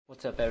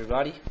What's up,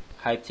 everybody?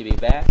 Hyped to be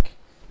back.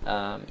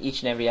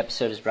 Each and every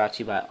episode is brought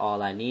to you by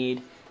All I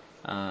Need.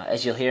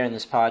 As you'll hear in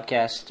this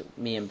podcast,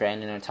 me and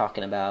Brandon are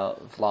talking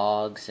about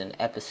vlogs and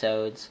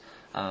episodes.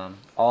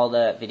 All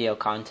the video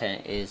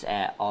content is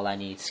at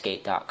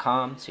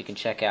allineedskate.com, so you can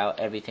check out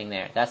everything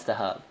there. That's the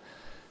hub.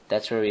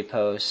 That's where we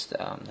post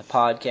the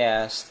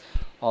podcast,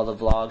 all the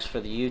vlogs for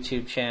the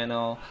YouTube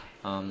channel,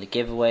 the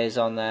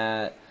giveaways on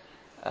that.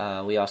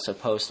 We also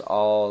post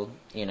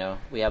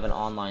we have an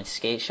online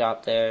skate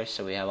shop there,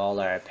 so we have all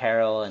our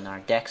apparel and our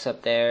decks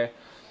up there.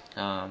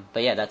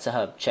 But yeah, that's a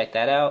hub. Check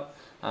that out.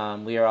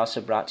 We are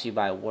also brought to you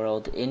by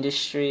World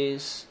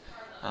Industries.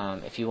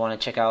 If you want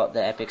to check out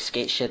the epic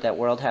skate shit that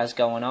World has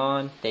going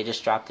on, they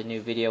just dropped a new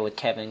video with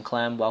Kevin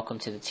Clem, Welcome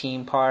to the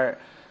Team part.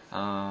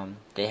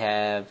 They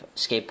have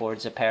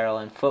skateboards, apparel,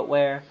 and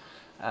footwear.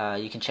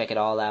 You can check it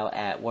all out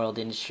at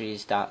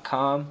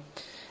worldindustries.com.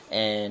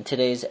 And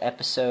today's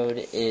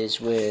episode is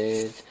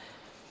with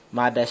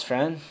my best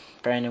friend,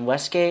 Brandon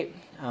Westgate.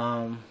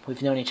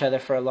 We've known each other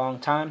for a long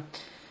time,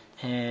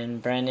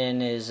 and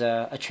Brandon is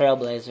a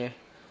trailblazer.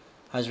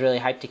 I was really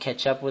hyped to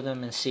catch up with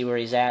him and see where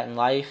he's at in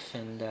life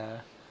and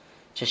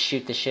just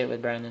shoot the shit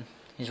with Brandon.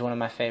 He's one of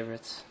my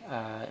favorites.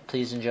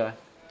 Please enjoy.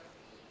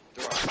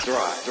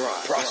 Drive.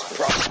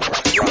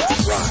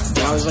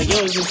 I was like,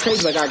 yo, this is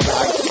crazy. Like, I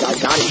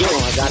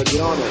gotta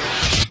get on it.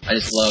 I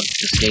just love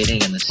the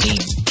skating and the scene.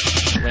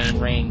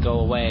 Rain, go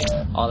away.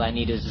 All I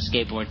need is a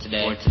skateboard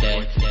today.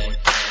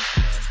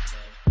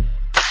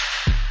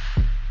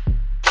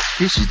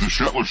 This is the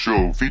Shetler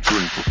Show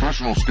featuring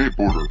professional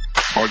skateboarder,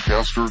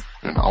 podcaster,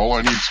 and All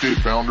I Need Skate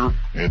founder,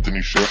 Anthony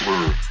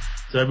Shetler.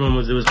 So it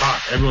was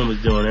hot. Everyone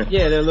was doing it.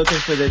 Yeah, they're looking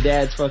for their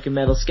dad's fucking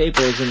metal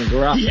skateboards in the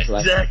garage. Yeah,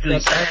 like,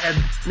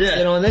 exactly.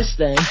 Get on this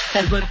thing.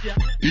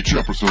 Each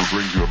episode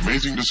brings you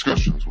amazing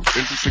discussions with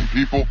interesting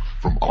people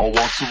from all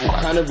walks of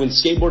life. Kind of when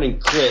skateboarding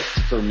clicked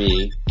for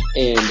me,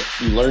 and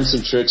you learn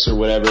some tricks or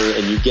whatever,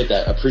 and you get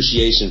that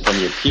appreciation from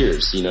your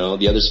peers, you know?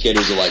 The other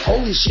skaters are like,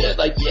 holy shit,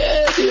 like,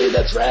 yeah, dude,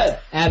 that's rad.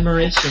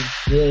 Admiration.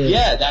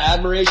 Yeah, the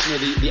admiration or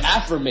the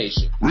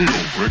affirmation. Real,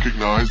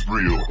 recognized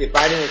real. If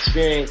I didn't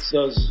experience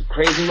those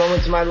crazy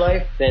moments in my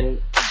life, then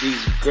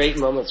these great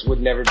moments would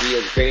never be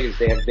as great as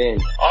they have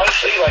been.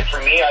 Honestly, like for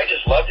me, I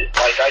just loved it.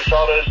 Like I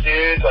saw those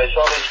dudes, I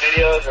saw those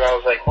videos, and I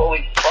was like,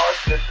 holy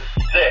fuck, this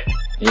is sick.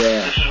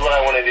 Yeah. This is what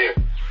I want to do.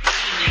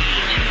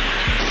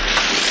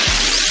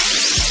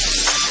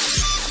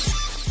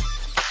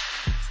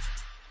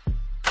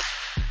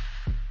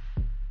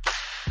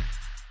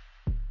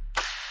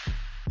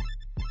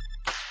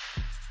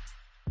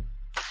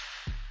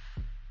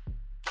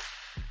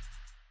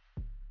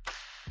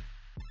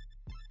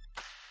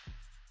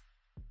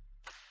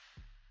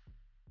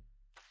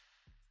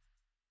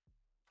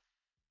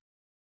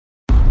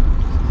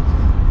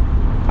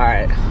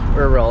 Alright,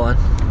 we're rolling.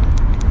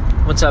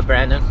 What's up,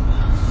 Brandon?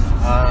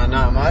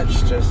 Not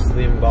much. Just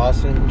leaving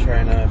Boston,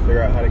 trying to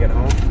figure out how to get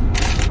home.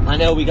 I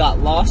know we got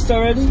lost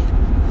already.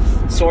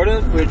 Sort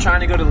of. We were trying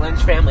to go to Lynch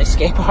Family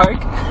Skate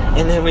Park,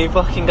 and then we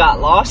fucking got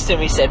lost,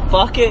 and we said,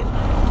 fuck it.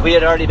 We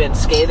had already been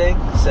skating,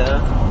 so...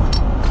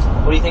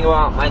 What do you think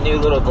about my new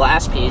little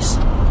glass piece?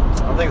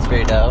 I think it's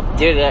pretty dope.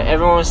 Dude,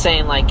 everyone was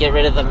saying, like, get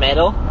rid of the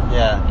metal.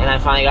 Yeah. And I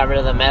finally got rid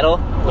of the metal,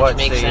 which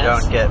makes sense. So you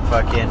don't get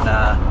fucking,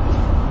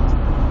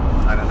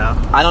 I don't know.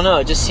 I don't know,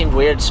 it just seemed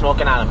weird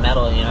smoking out of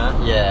metal, you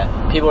know? Yeah.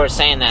 People were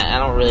saying that, I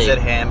don't really... Is it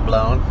hand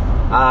blown?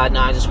 No,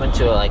 I just went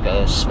to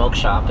a smoke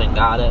shop and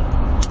got it.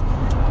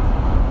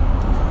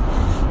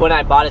 When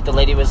I bought it, the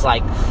lady was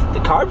like, the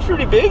carb's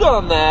pretty big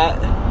on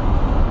that.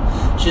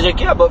 She's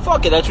like, yeah, but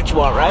fuck it, that's what you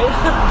want, right?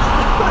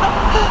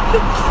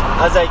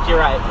 I was like, you're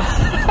right.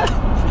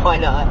 Why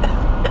not?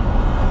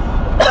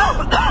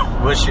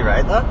 Was she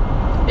right, though?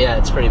 Yeah,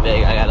 it's pretty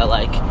big. I gotta,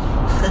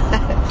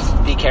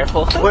 be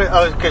careful. Wait,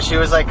 because she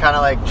was, kind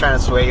of, trying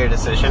to sway your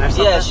decision or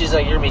something? Yeah, she's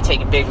like, you're gonna be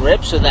taking big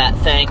rips with that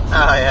thing.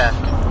 Oh, yeah.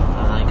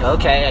 I'm like,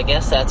 okay, I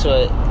guess that's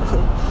what...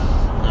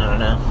 I don't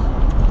know.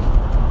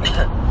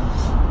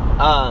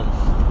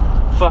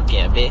 Fuck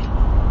yeah, B.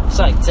 It's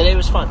like, today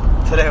was fun.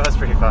 Today was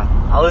pretty fun.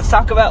 Let's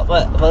talk about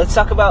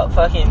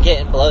fucking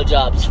getting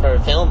blowjobs for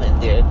filming,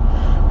 dude.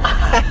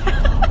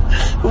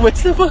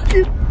 What's the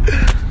fucking...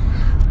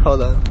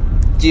 Hold on.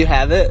 Do you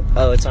have it?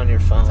 Oh, it's on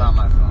your phone. It's on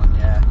my phone,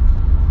 yeah.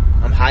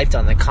 I'm hyped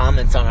on the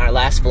comments on our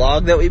last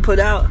vlog that we put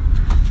out.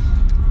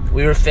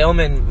 We were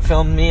filming,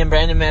 me and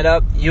Brandon met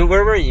up.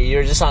 Where were you? You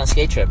were just on a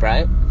skate trip,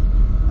 right?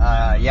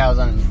 Yeah, I was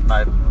on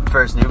my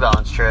first New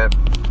Balance trip.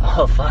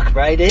 Oh, fuck,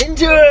 right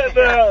into it,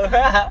 bro.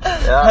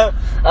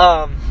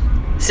 Yeah.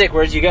 Sick,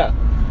 where'd you go?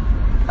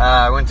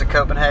 I went to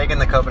Copenhagen,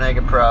 the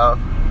Copenhagen Pro.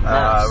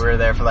 Nice. We were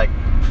there for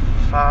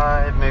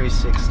 5, maybe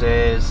 6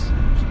 days.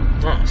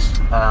 Nice.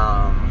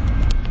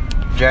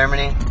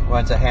 Germany,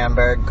 went to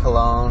Hamburg,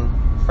 Cologne,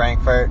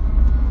 Frankfurt,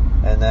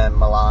 and then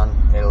Milan,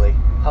 Italy.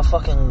 How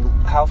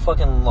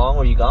fucking long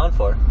were you gone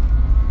for?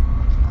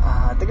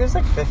 I think it was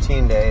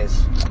 15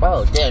 days.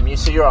 Oh, damn,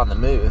 so you're on the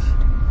move.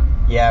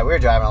 Yeah, we were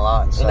driving a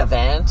lot and stuff. In a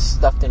van?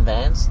 Stuffed in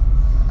vans?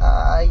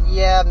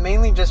 Yeah,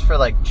 mainly just for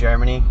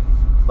Germany.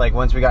 like,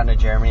 once we got into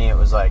Germany, it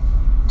was like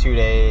 2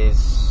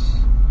 days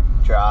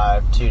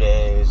drive, 2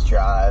 days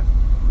drive,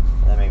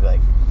 and then maybe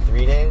like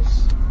 3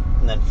 days,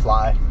 and then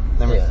fly.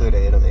 Then we flew to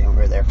Italy, and we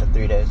were there for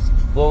 3 days.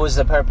 What was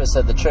the purpose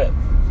of the trip?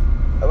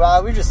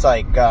 Well, we just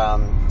like,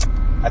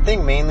 I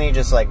think mainly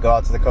just like go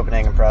out to the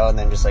Copenhagen Pro and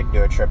then just like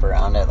do a trip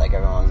around it, like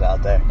everyone's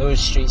out there. It was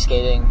street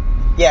skating?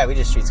 Yeah, we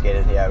just street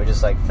skated, yeah. We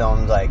just like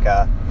filmed like,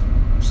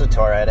 just a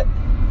tour edit.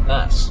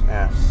 Nice.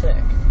 Yeah.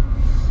 Sick.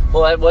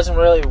 Well, it wasn't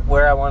really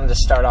where I wanted to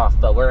start off,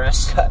 but we're going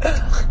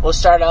to we'll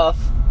start off,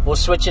 we'll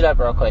switch it up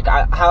real quick.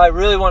 How I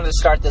really wanted to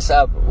start this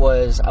up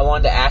was I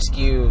wanted to ask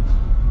you,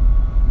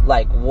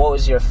 like, what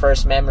was your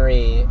first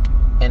memory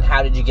and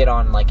how did you get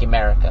on, like,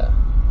 America?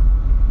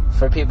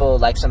 For people,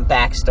 like, some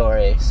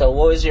backstory. So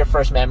what was your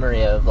first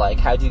memory of, like,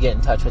 how'd you get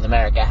in touch with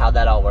America? How'd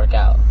that all work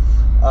out?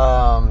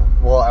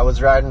 Well, I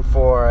was riding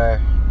for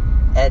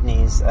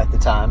Etnies at the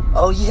time.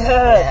 Oh,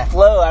 yeah.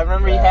 Flo, I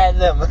remember you had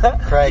them.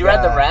 Craig, you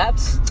ride the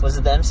Raps? Was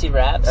it the MC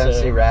Raps?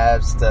 MC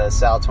Raps, the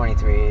Sal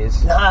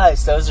 23s.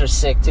 Nice. Those are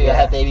sick, too. I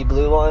had baby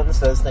blue ones.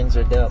 Those things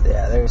are dope.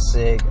 Yeah, they're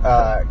sick.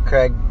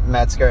 Craig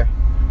Metzger.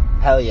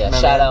 Hell yeah.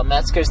 Remember? Shout out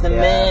Metzger's the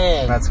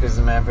man. Metzger's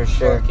the man for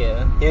sure. Fuck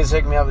yeah. He was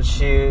hooking me up with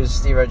shoes.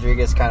 Steve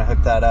Rodriguez kind of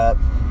hooked that up.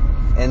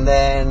 And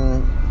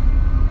then...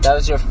 That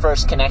was your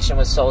first connection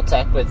with Soul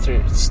Tech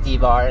through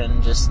Steve R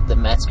and just the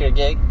Metzger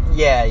gig?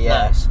 Yeah.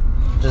 Nice.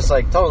 Just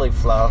like totally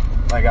flow.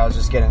 Like I was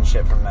just getting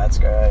shit from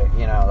Metzger,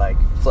 you know, like...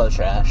 Flow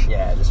trash.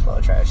 Yeah, just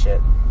flow trash shit.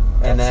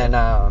 And then,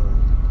 I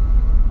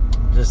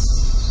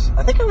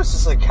think it was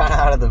just like kind of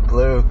out of the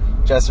blue.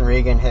 Justin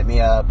Regan hit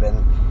me up and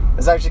it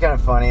was actually kind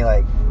of funny,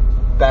 like...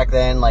 Back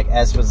then, like,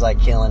 S was, like,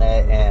 killing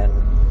it, and,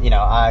 you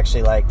know, I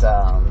actually liked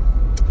the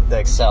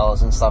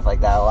Excels and stuff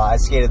like that a lot. I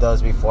skated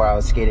those before I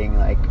was skating,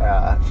 like,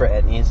 for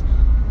Etnies.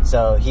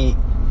 So he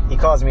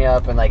calls me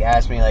up and, like,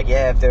 asked me, like,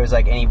 yeah, if there was,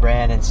 like, any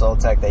brand in Soul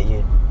Tech that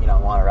you'd, you know,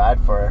 want to ride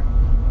for.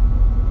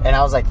 And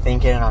I was, like,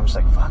 thinking, and I'm just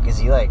like, fuck, is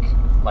he, like,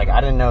 I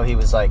didn't know he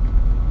was, like,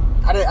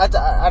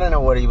 I don't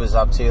know what he was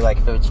up to, like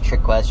if it was a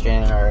trick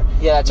question or...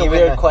 Yeah, it's a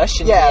weird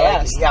question to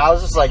ask. Yeah, I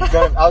was just like,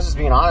 I was just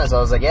being honest. I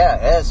was like, yeah,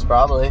 S,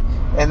 probably.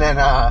 And then,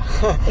 I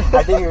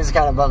think he was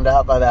kind of bummed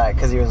out by that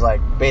because he was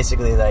like,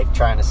 basically like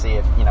trying to see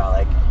if, you know,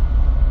 like,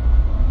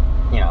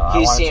 you know...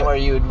 He's seeing where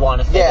you would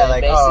want to fit in,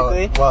 like,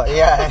 basically. Oh, well,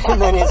 yeah. And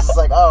then he's just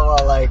like, oh,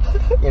 well, like,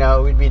 you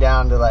know, we'd be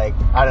down to like,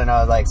 I don't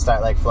know, like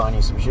start like flowing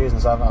you some shoes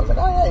and stuff. And I was like,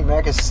 oh yeah,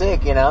 America's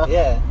sick, you know?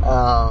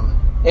 Yeah.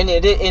 And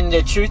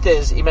the truth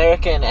is,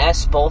 America and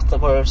S both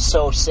were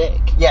so sick.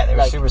 Yeah, they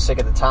were super sick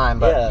at the time.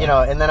 But, you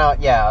know, and then, I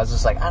was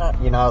just like, I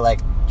don't, you know,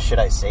 like, should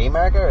I say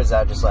America or is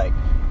that just, like,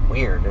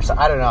 weird or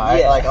something? I don't know.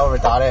 I, like,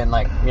 overthought it and,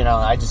 like, you know,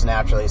 I just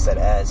naturally said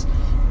S.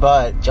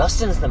 But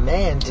Justin's the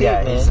man, too,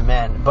 man. Yeah, he's the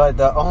man. But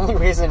the only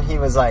reason he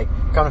was, like,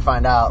 come to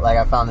find out, like,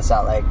 I found this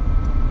out, like,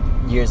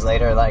 years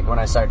later, like, when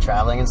I started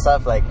traveling and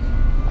stuff, like,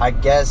 I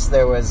guess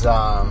there was,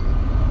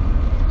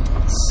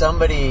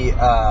 somebody,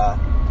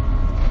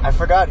 I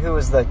forgot who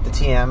was the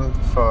TM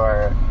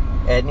for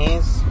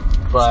Etnies,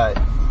 but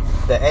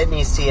the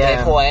Etnies TM...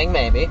 Dave Huang,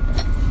 maybe.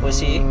 Was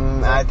he?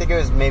 I think it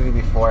was maybe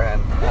before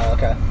him. Oh,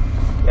 okay.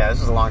 Yeah,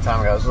 this was a long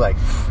time ago. This was like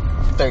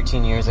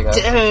 13 years ago.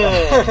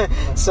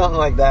 Damn. Something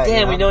like that. Damn,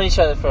 you know? we've known each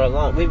other for a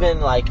long... We've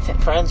been, like,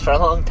 friends for a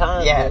long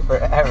time. Yeah, dude.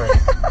 forever.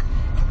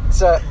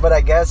 So, but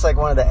I guess, like,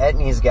 one of the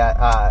Etnies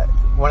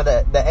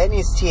the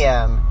Etnies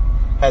TM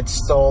had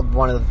sold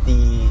one of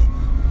the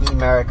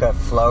America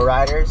Flow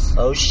riders.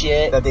 Oh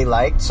shit. That they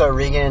liked. So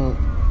Regan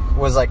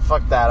was like,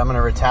 fuck that, I'm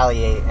gonna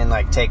retaliate and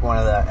like take one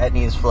of the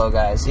Etnies Flow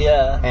guys.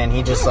 Yeah. And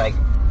he just like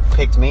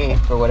picked me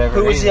for whatever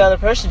reason. Who was the other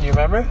person, do you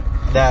remember?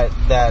 That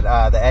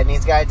the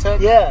Etnies guy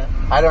took? Yeah.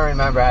 I don't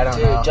remember, I don't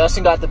know. Dude,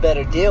 Justin got the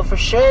better deal for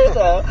sure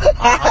though.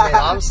 I mean,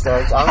 I'm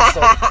stoked.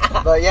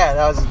 But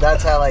yeah,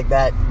 that's how like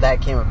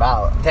that came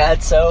about.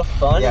 That's so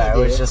funny. Yeah, it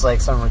dude. was just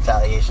like some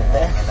retaliation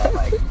thing and then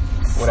like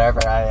whatever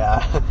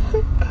I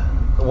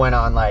went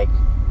on like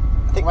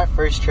I think my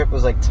first trip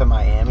was like to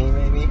Miami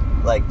maybe.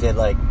 Like did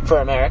like for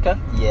America?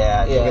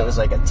 Yeah, I think it was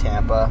like a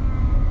Tampa.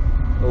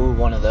 Ooh,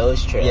 one of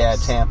those trips. Yeah,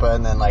 Tampa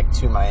and then like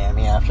to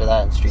Miami after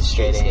that and street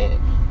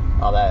skating.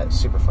 All that,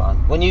 super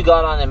fun. When you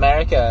got on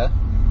America,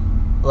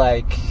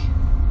 like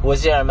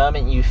was there a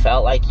moment you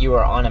felt like you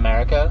were on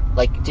America?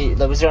 Like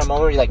was there a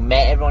moment where you like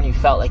met everyone you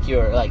felt like you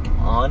were like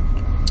on?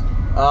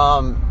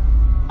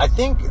 I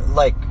think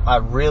like I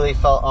really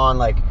felt on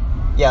like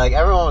like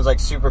everyone was like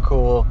super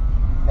cool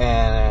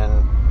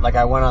and like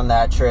I went on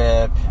that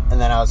trip and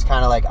then I was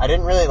kind of like I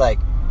didn't really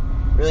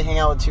hang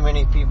out with too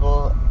many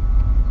people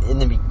in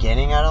the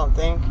beginning, I don't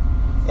think.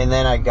 And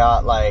then I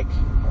got like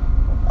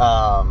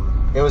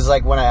it was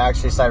like when I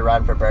actually started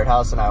riding for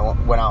Birdhouse and I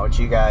went out with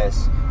you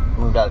guys,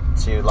 moved out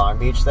to Long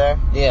Beach there.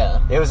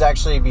 Yeah. It was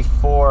actually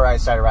before I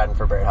started riding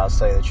for Birdhouse, to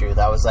tell you the truth.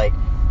 I was like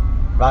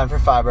riding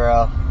for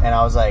Fibro and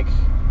I was like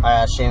I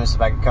asked Seamus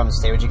if I could come and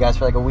stay with you guys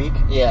for like a week.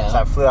 Yeah. So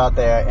I flew out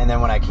there and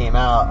then when I came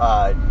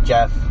out,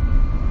 Jeff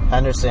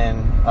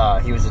Henderson,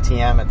 he was a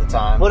TM at the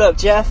time. What up,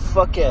 Jeff?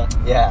 Fuck yeah.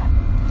 Yeah.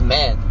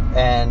 Man.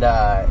 And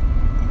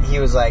he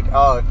was like,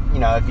 oh, you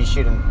know, if you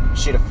shoot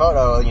a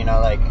photo, you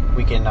know, like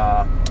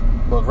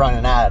we'll run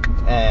an ad.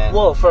 And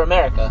Whoa, for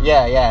America.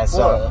 yeah.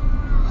 So Whoa.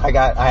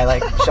 I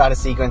like shot a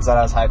sequence that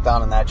I was hyped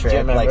on that trip. Do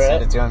you remember like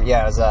sent it to him.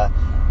 Yeah, it was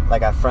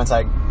like a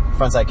frontside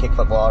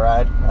kickflip wall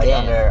ride, like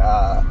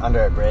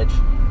under a bridge.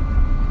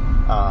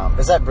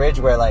 Is that bridge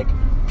where like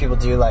people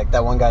do like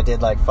that one guy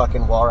did like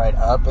fucking wall ride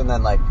up and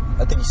then like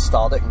I think he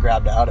stalled it and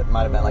grabbed out. It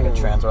might have been like a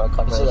Trans World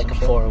Cup. Was it like a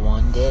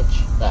 401 ditch?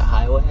 That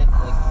highway,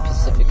 like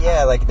Pacific.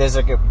 Yeah, like there's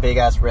like a big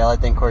ass rail. I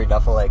think Corey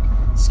Duffel like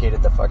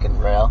skated the fucking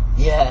rail.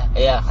 Yeah.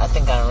 I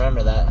think I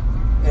remember that.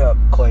 Yep.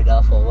 Corey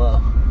Duffel.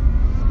 Whoa.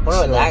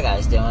 Wonder what that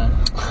guy's doing.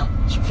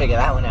 Should figure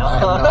that one out. I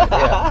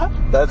have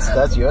no idea.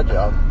 That's your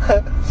job.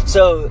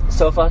 So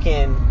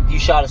fucking, you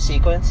shot a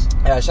sequence?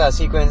 Yeah, I shot a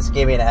sequence,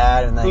 gave me an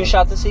ad, and then... Who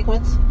shot the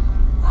sequence?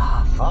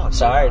 Fuck.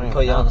 Sorry to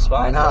put you on the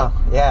spot. I know,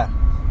 yeah.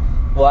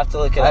 We'll have to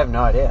look it up. I have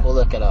no idea. We'll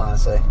look it up.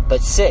 Honestly.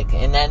 But sick.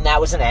 And then that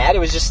was an ad? It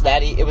was just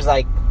that, it was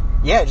like...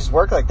 Yeah, it just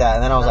worked like that.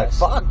 And then I was Nice.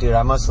 like, fuck, dude,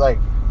 I must, like,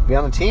 be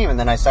on the team. And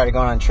then I started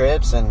going on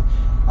trips, and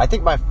I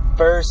think my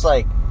first,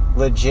 like,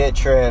 legit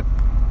trip,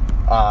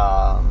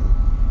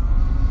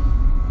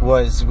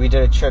 was we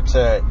did a trip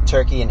to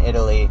Turkey and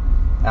Italy,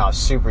 and I was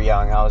super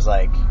young. I was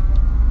like,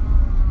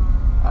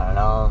 I don't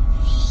know,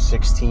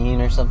 16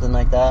 or something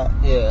like that.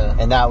 Yeah.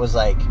 And that was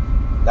like,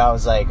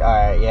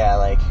 alright, yeah,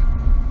 like,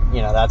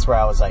 you know, that's where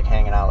I was like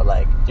hanging out with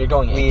like You're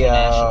going Leo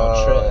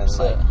international trips.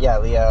 and, like, yeah,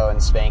 Leo and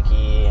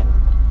Spanky and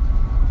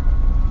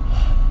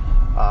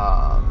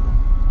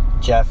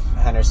Jeff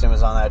Henderson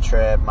was on that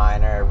trip,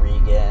 Minor,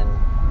 Regan.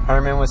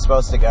 Herman was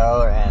supposed to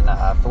go, and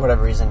for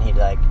whatever reason he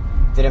like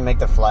didn't make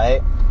the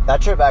flight.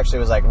 That trip actually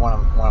was like one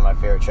of my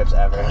favorite trips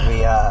ever.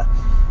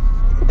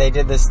 They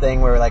did this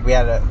thing where like we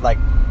had like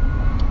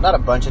not a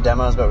bunch of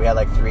demos, but we had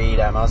like 3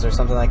 demos or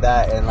something like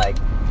that, and like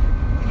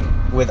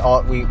with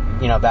all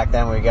back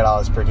then we would get all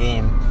this per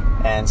diem,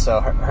 and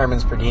so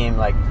Herman's per diem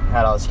like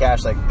had all this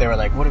cash. Like they were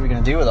like, what are we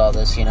gonna do with all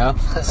this, you know?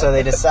 So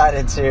they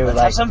decided to Let's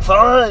like have some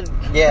fun.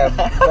 yeah,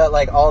 but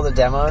like all the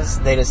demos,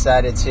 they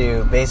decided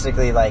to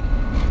basically like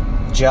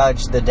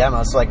judge the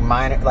demos. So like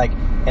mine, like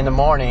in the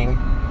morning,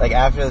 like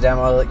after the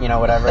demo, you know,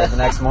 whatever, the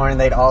next morning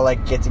they'd all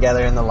like get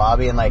together in the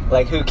lobby and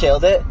like Who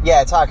killed it?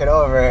 yeah, talk it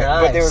over.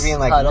 Nice. But they were being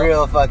like Huddle.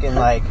 real fucking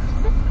like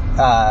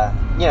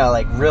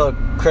like real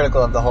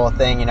critical of the whole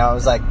thing. You know, it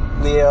was like,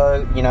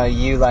 Leo, you know,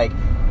 you like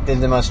did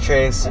the most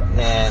tricks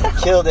and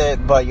killed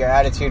it, but your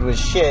attitude was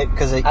shit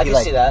because I can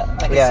see that. I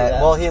can see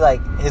that. Well, he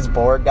like his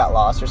board got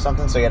lost or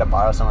something, so he had to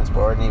borrow someone's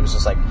board, and he was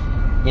just like,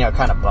 you know,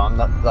 kind of bummed,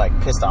 like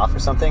pissed off or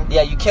something.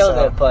 Yeah, you killed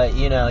So- it, but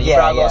you know, you Yeah,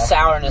 brought a little yeah.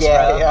 sourness,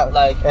 Yeah, bro. yeah.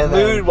 Like And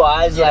then, mood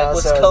wise, you like know,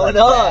 what's so it was going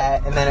like on?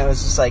 that, and then it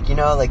was just like, you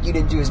know, like you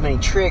didn't do as many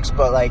tricks,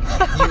 but like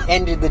you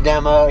ended the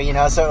demo, you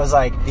know, so it was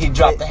like He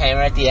dropped the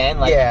hammer at the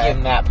end, like Yeah. give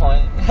him that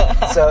point.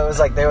 So it was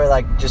like they were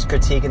like just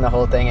critiquing the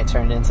whole thing. It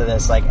turned into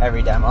this like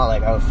every demo,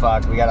 like, oh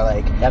fuck, we gotta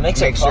like That makes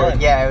make it sure. fun.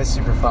 Yeah, it was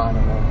super fun.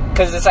 And then,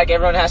 Because it's like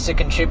everyone has to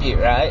contribute,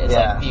 right? It's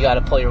Yeah. like you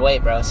gotta pull your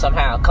weight, bro.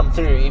 Somehow come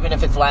through, even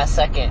if it's last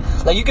second.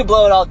 Like you could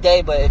blow it all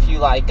day, but if you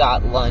like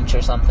got lunch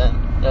or something,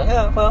 you're like,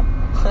 yeah, well,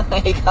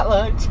 you got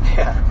lunch.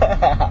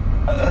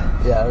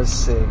 yeah, it was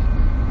sick.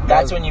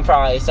 That's when you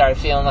probably started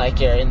feeling like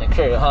you're in the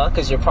crew, huh?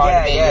 Because you're part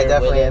of it. Yeah, you're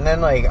definitely. with it. And then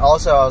like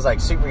also I was like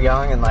super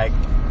young and like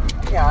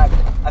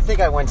I think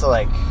I went to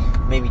like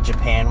maybe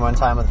Japan one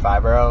time with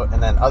Fibro,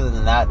 and then other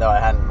than that though I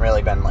hadn't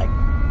really been like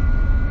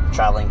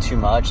traveling too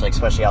much, like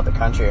especially out the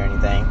country or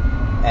anything.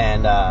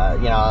 And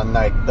and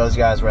like those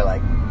guys were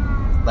like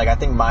I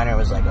think Minor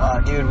was like,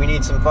 oh dude, we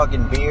need some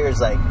fucking beers,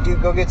 like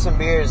dude, go get some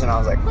beers. And I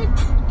was like,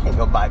 can't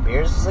go buy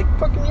beers. It's like,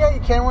 fucking yeah, you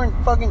can, we're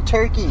in fucking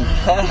Turkey.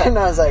 And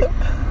I was like,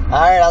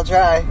 alright, I'll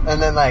try.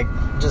 And then like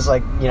just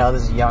like, you know,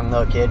 this young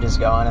little kid just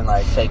going and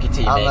like Fake it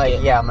till you I'm make like,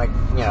 it. yeah, I'm like,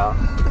 you know,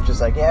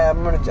 just like, yeah,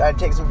 I'd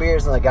take some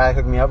beers, and the guy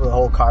hooked me up with a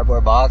whole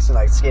cardboard box and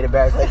like skated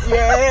back like,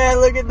 yeah,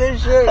 look at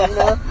this shit, you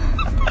know.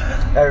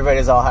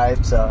 Everybody's all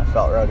hyped, so I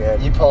felt real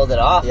good. You pulled it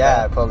off.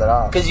 Yeah, I pulled it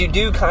off. Because you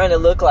do kind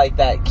of look like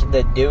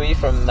the Dewey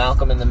from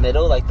Malcolm in the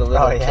Middle, like the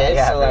little Oh, yeah, kid.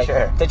 yeah, so for like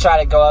sure. to try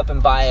to go up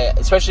and buy it,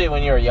 especially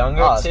when you were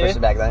younger Oh, too.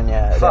 especially back then,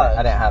 yeah. Fuck.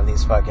 I didn't have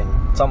these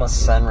fucking It's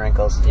almost sun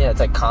wrinkles. Yeah, it's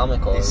like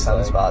comical. These It's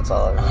like, sunspots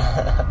all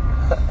over.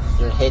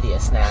 You're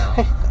hideous now.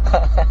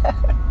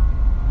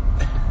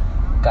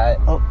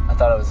 I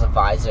thought it was a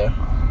visor.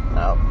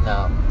 No,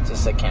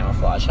 just a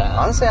camouflage hat.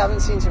 Honestly, I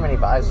haven't seen too many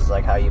visors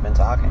like how you've been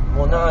talking.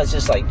 Well, no, it's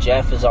just like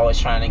Jeff is always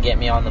trying to get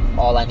me on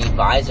the all I need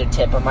visor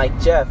tip. I'm like,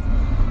 Jeff,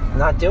 I'm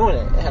not doing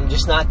it. I'm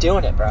just not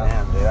doing it, bro.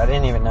 Damn, dude, I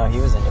didn't even know he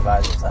was into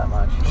visors that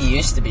much. He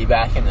used to be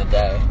back in the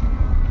day.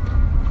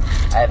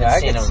 I haven't I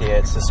seen can him. see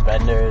it.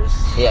 Suspenders,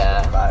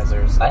 Yeah.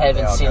 visors. I they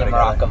haven't all seen go him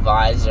rock a together.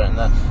 visor,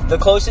 and the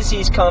closest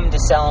he's come to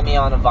selling me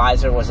on a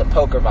visor was a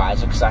poker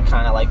visor, because I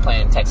kind of like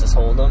playing Texas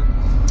Hold'em.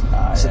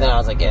 So then I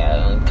was like,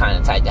 yeah, I'm kind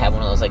of tight to have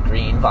one of those like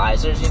green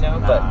visors, you know.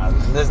 Nah,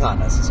 this is not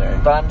necessary.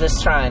 But I'm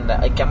just trying to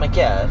like, I'm like,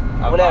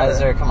 yeah, A whatever.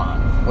 visor, come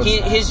on. What's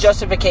His next?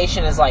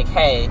 justification is like,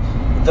 hey,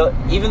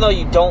 even though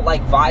you don't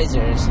like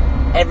visors,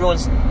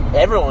 everyone's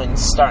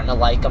everyone's starting to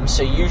like them,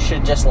 so you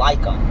should just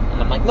like them.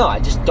 And I'm like, no, I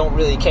just don't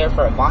really care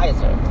for a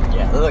visor.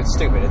 Yeah, they look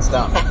stupid. It's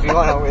dumb. If you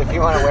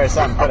want to wear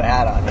something, put a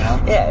hat on, you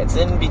know? Yeah, it's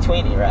in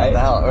betweeny, right? What the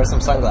hell? Or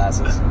some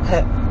sunglasses.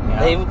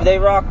 You know? They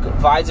rock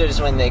visors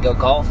when they go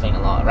golfing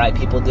a lot, right?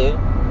 People do.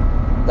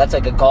 That's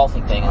like a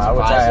golfing thing. As a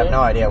which visor. I have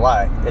no idea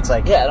why. It's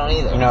like, yeah, I don't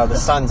either. You know, the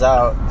sun's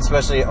out,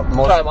 especially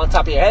most. Probably on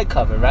top of your head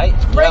covered, right?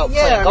 Right,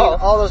 yeah. I mean,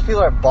 all those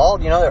people are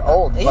bald. You know, they're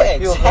old. Yeah, like,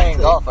 people playing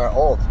golf are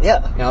old.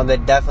 Yeah. You know, they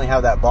definitely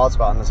have that bald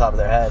spot on the top of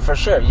their head. For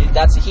sure.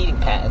 That's a heating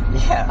pad.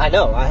 Yeah. I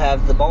know. I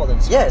have the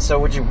balding spot. Yeah, so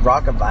would you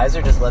rock a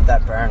visor, just let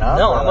that burn up?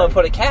 No, I'm going to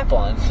put a cap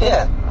on.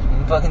 Yeah.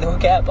 I'm fucking doing a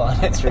cap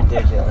on. It's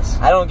ridiculous.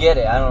 I don't get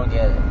it.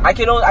 I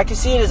can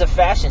see it as a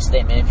fashion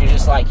statement if you're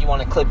just like, you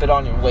want to clip it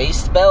on your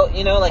waist belt,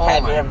 you know, like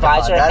have your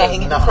visor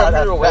hanging from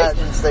your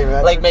waist.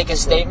 Like make a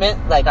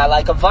statement, like I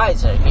like a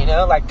visor, you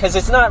know, like, because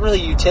it's not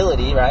really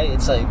utility, right?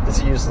 It's like,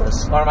 it's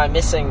useless. Or am I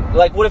missing,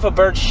 like, what if a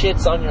bird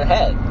shits on your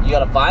head? You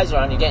got a visor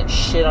on, you're getting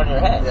shit on your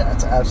head. Yeah,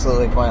 it's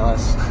absolutely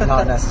pointless.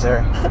 Not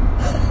necessary.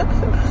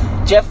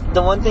 Jeff,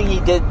 the one thing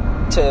he did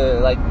to,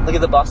 like, look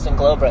at the Boston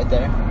Globe right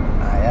there.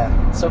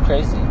 Yeah. It's so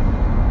crazy.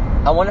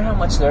 I wonder how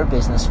much their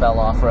business fell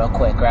off real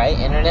quick, right?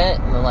 Internet,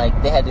 and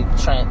like they had to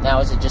try. Now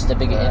is it just a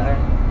big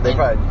internet? They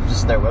probably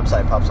just their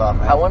website pops off.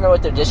 Man. I wonder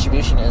what their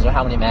distribution is, or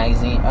how many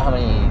how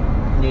many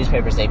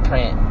newspapers they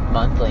print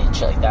monthly and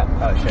shit like that.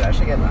 Oh shit! I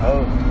should get in the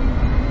Hove.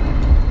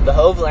 The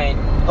Hove lane.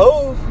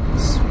 Hove.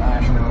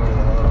 Smashing over the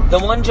Hove. The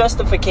one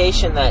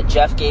justification that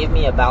Jeff gave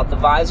me about the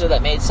visor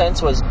that made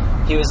sense was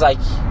he was like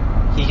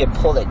he could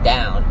pull it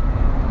down.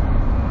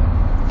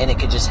 And it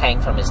could just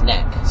hang from his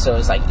neck. So it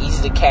was like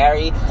easy to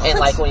carry. What? And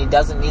like when he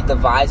doesn't need the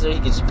visor, he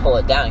could just pull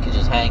it down. He could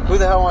just hang. Who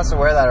the hell wants to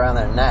wear that around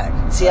their neck?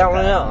 See, I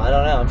don't know.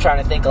 I'm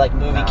trying to think of like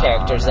movie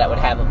characters that would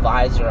have a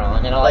visor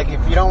on. And like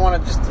if you don't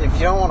want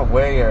to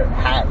wear your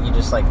hat, you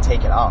just like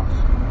take it off.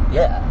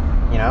 Yeah.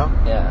 You know?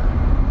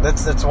 Yeah.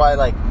 That's why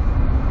like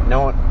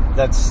no one.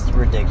 That's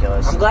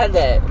ridiculous. I'm glad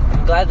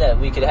that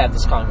we could have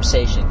this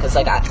conversation because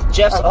like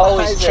Jeff's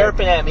always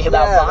chirping at me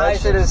about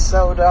visors. That shit is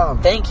so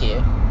dumb. Thank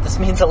you. This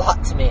means a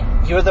lot to me.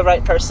 You're the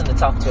right person to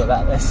talk to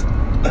about this.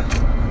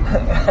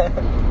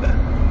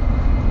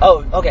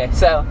 Oh, okay.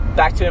 So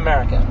back to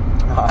America.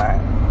 All right.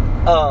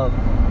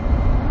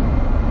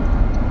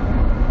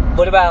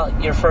 What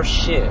about your first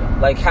shoe?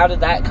 Like, how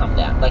did that come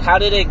down? Like, how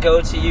did it go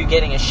to you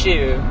getting a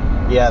shoe?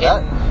 Yeah,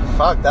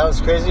 that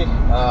was crazy.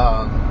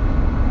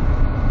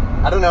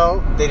 I don't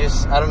know.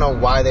 I don't know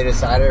why they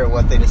decided or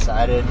what they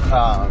decided.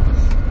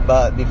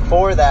 But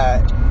before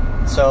that,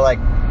 so like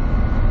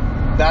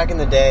back in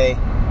the day,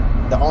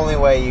 the only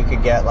way you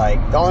could get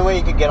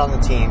on the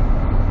team,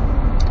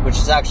 which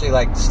is actually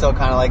like still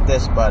kind of like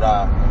this, but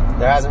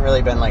there hasn't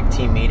really been like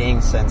team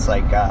meetings since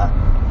like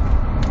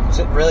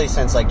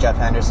since like Jeff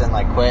Henderson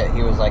like quit.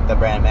 He was like the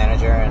brand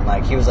manager, and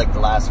like he was like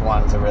the last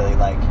one to really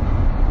like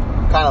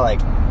kind of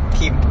like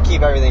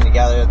keep everything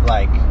together,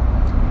 like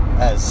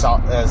as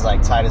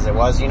like tight as it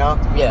was, you know.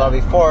 Yeah. But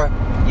before,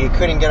 you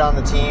couldn't get on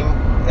the team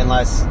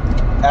unless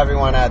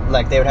everyone had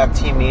like they would have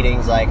team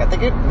meetings. Like I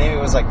think maybe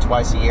it was like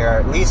twice a year, or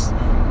at least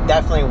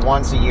definitely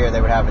once a year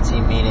they would have a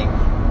team meeting,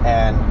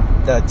 and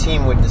the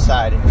team would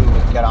decide who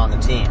would get on the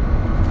team.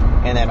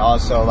 And then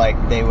also like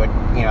they would,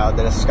 you know,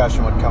 the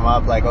discussion would come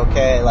up like,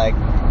 okay, like,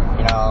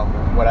 you know,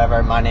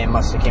 whatever, my name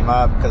must have came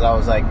up because I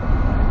was like,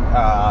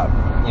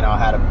 you know, I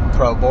had a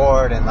pro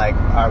board, and like,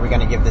 are we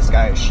going to give this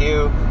guy a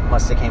shoe?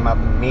 Must have came up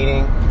in the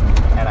meeting,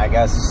 and I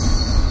guess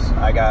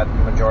I got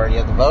majority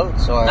of the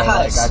votes, or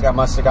nice. Like I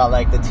must have got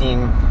like the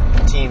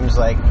team's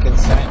like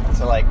consent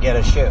to like get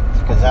a shoe,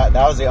 because that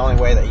was the only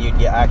way that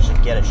you'd actually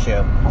get a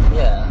shoe.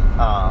 Yeah.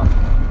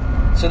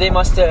 So they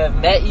must have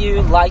met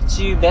you, liked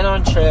you, been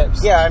on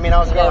trips. Yeah, I mean, I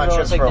was going on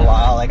trips for a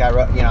while. Like I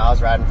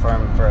was riding for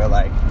him for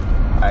like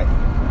I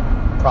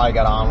probably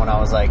got on when I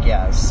was like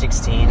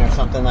 16 or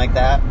something like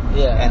that.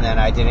 Yeah. And then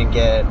I didn't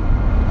get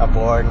a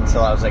board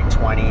until I was like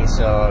 20.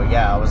 So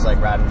I was like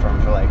riding for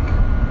him for like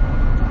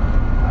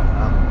I don't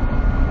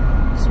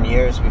know, some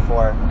years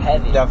before.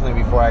 Heavy.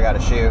 Definitely before I got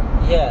a shoe.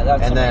 Yeah,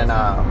 that's. And amazing.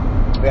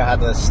 Then we had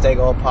the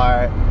Stego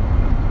part,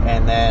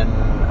 and then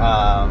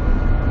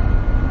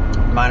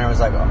Miner was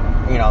like,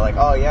 you know, like,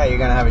 oh yeah, you're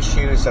gonna have a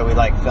shoe. So we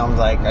like filmed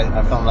like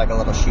I filmed like a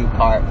little shoe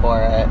part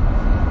for it.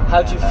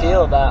 How'd you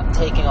feel about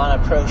taking on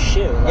a pro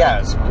shoe? Like, yeah,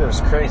 it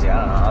was crazy. I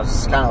don't know. I was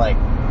just kind of like,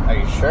 are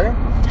you sure?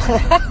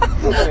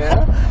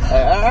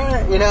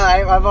 You know,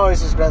 I've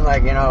always just been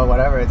like, you know,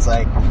 whatever. It's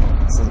like,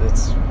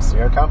 it's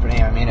your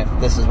company. I mean, if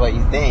this is what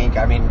you think,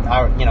 I mean,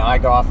 I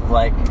go off of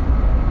like,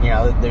 you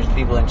know, there's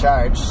people in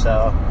charge.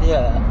 So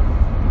yeah,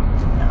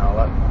 you know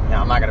what? You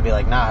know, I'm not gonna be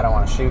like, nah, I don't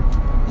want to shoot.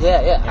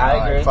 Yeah, You know,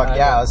 I agree. Like,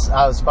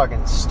 I was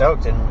fucking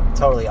stoked and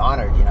totally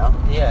honored. You know.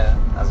 Yeah,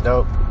 that was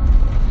dope.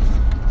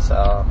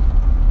 So.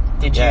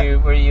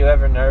 Were you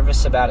ever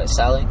nervous about it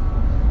selling?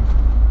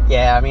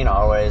 Yeah, I mean,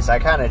 always. I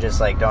kind of just,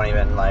 like, I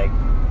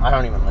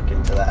don't even look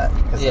into that,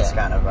 because it's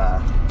kind of, I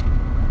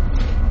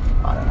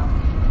don't know.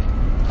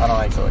 I don't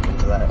like to look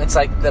into that. It's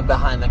like the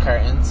behind the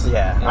curtains.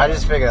 Yeah, I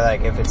just figure like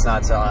if it's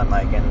not selling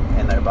like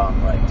in their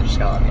bump, like they're just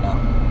gonna let me know.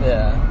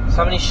 Yeah. So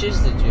how many shoes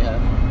did you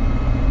have?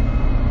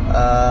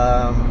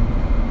 I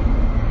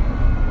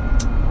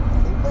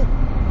think like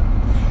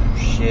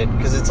shit,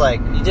 because it's like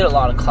You did a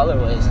lot of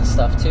colorways and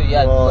stuff too. You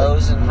had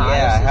lows and highs.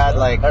 Yeah, I as had well.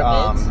 like Or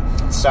mids?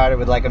 started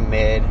with like a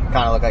mid,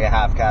 kind of looked like a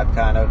half cap,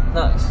 kind of.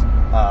 Nice.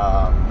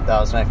 That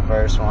was my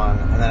first one,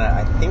 and then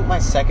I think my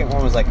second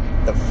one was like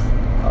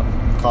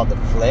called the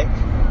Flick,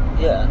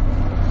 Yeah.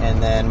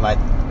 and then my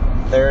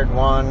third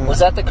one Was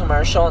that the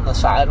commercial on the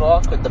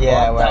sidewalk with the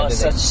Yeah, bump? where That I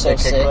was did so the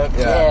sick. kickflip,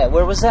 yeah. Yeah.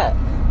 Where was that?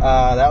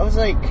 that was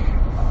like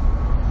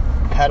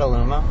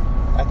Petaluma,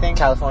 I think.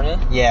 California?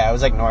 Yeah, it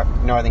was like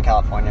Northern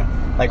California,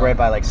 like right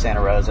by like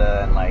Santa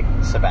Rosa and like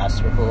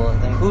Sebastopol, I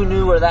think. Who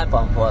knew where that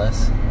bump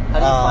was? How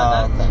do you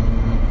find that thing?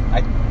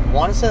 I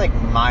want to say like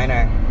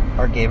Minor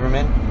or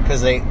Gaberman,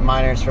 because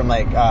Minor's from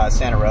like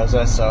Santa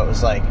Rosa, so it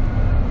was like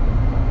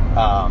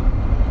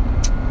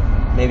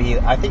maybe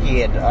I think he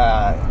had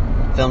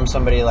filmed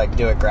somebody like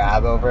do a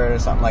grab over it or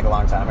something like a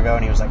long time ago,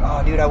 and he was like,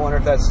 "Oh, dude, I wonder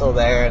if that's still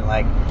there." And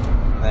like,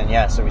 and then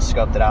yeah, so we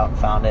scoped it out and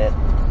found it.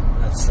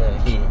 That's sick.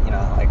 He,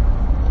 like,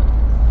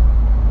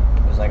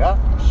 was like, "Oh,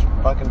 just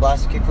fucking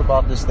blast a kickflip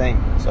off this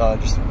thing." So I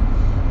just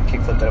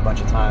kickflipped it a bunch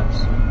of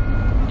times.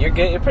 You're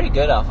good. You're pretty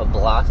good off of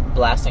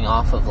blasting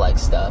off of like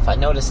stuff. I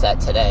noticed that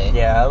today.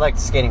 Yeah, I like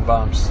skating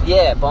bumps.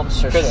 Yeah, bumps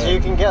for sure. Because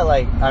you can get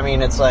like, I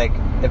mean, it's like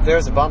if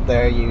there's a bump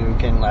there, you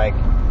can like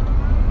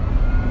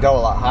go a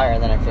lot higher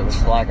than if it was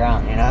flat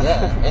ground, you know?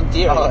 Yeah, in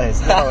theory.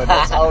 Always. No,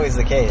 that's always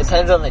the case.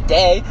 Depends on the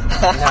day.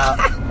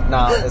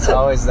 No, that's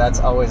always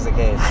the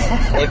case.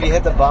 If you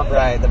hit the bump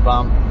right, the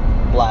bump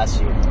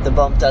blasts you. The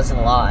bump doesn't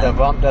lie. The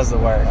bump does the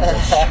work, for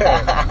sure.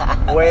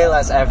 Way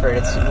less effort.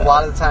 It's a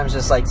lot of the times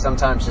just like,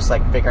 sometimes just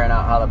like figuring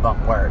out how the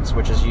bump works,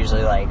 which is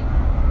usually like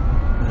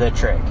the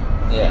trick.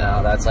 Yeah. You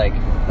know, that's what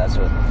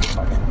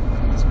fucking,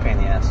 it's a pain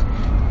in the ass.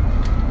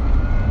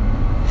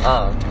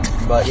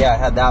 But yeah, I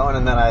had that one,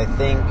 and then I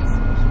think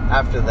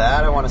after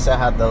that, I want to say I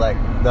had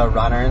the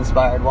runner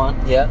inspired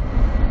one. Yeah.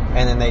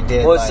 And then they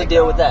did. What's the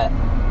deal with that?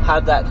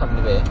 How'd that come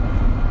to be?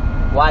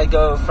 Why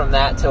go from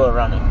that to a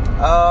runner?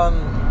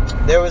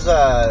 There was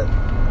a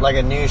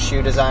new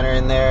shoe designer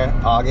in there,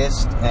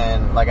 August,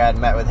 and like I had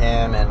met with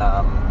him, and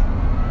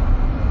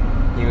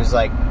he was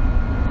like,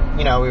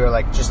 we were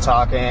like just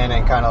talking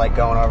and kind of like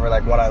going over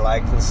like what I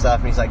liked and stuff,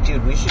 and he's like,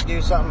 dude, we should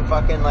do something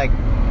fucking like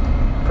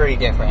pretty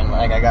different.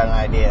 Like I got an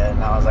idea,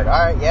 and I was like, all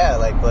right, yeah,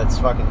 like let's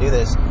fucking do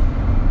this.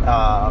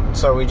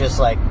 So we just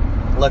like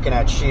looking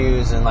at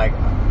shoes, and like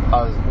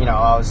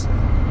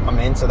I'm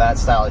into that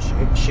style of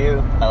shoe.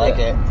 I like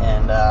it,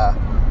 and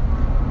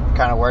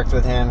kind of worked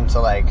with him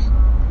to like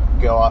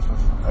go off of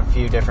a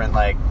few different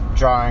like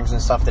drawings and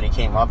stuff that he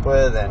came up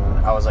with, and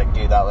I was like,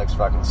 dude, that looks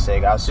fucking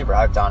sick. I was super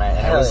hyped on it,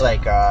 and it was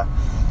like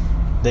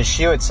the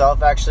shoe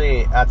itself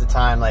actually at the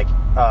time, like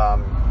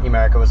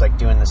Emerica was like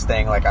doing this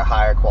thing like a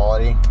higher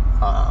quality.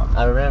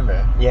 I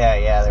remember.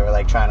 Yeah, they were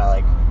like trying to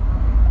like,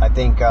 I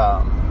think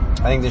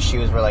the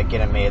shoes were like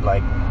getting made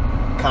like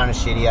kind of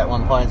shitty at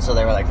one point, so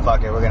they were like,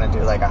 fuck it, we're gonna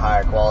do like a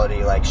higher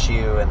quality like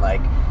shoe and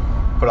like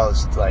put all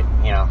this like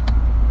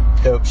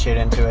dope shit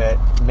into it.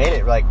 Made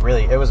it like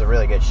really, it was a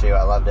really good shoe.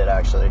 I loved it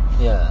actually.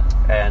 Yeah.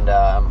 And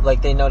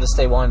like they noticed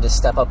they wanted to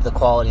step up the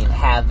quality and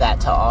have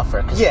that to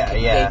offer, because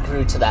they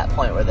grew to that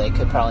point where they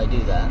could probably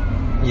do that.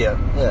 Yeah.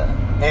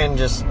 And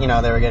just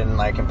they were getting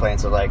like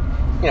complaints of like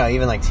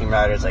even like team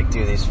riders like,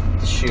 dude,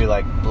 the shoe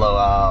like blow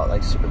out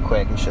like super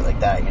quick and shit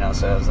like that,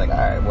 so I was like, all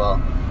right, well,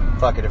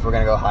 fuck it, if we're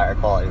gonna go higher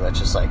quality, let's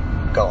just like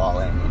go all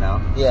in,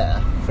 Yeah,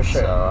 for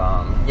sure.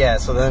 So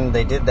so then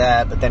they did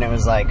that, but then it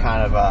was like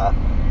kind of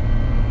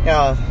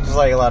just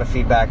like a lot of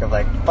feedback of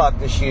like, fuck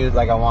the shoe,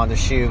 like I want the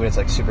shoe, but it's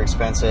like super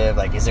expensive,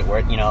 like is it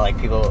worth, like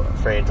people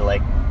afraid to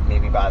like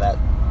maybe buy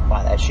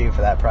that shoe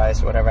for that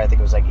price or whatever. I think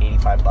it was like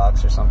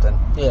 $85 or something.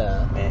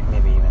 Yeah.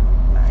 Maybe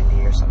even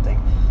 90 or something.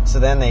 So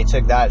then they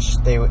took that,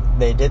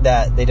 they did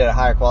a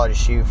higher quality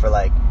shoe for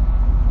like,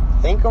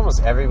 I think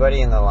almost everybody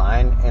in the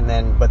line,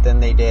 but then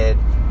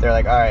they're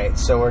like, all right,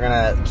 so we're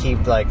gonna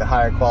keep like the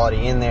higher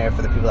quality in there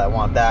for the people that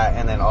want that,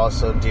 and then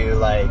also do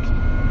like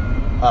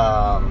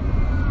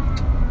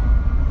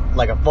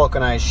a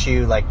vulcanized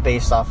shoe like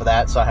based off of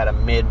that. So I had a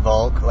mid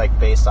Vulc like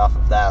based off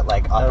of that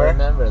like upper. I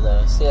remember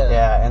those.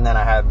 Yeah, and then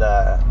I had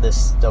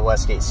the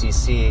Westgate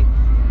CC,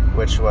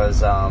 which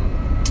was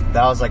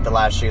that was like the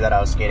last shoe that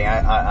I was skating.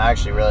 I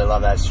actually really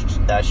love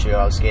that shoe.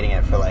 I was skating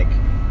it for like,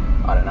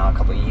 I don't know, a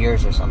couple of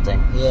years or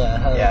something.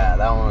 Yeah,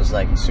 that one was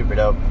like super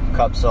dope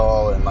cup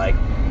sole and like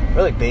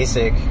really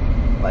basic,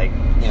 like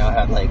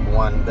had like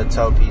the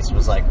toe piece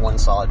was like one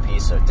solid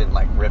piece, so it didn't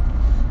like rip.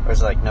 There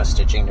was like no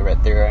stitching to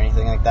rip through or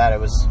anything like that. It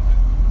was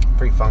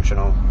pretty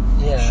functional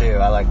shoe.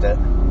 I liked it.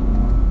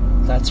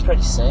 That's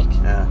pretty sick.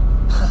 Yeah.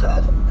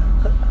 So.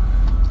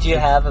 Do you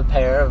have a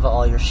pair of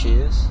all your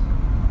shoes?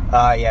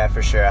 Yeah,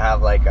 for sure. I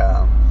have like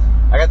I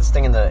got this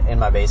thing in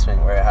my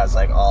basement where it has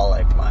like all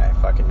like my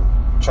fucking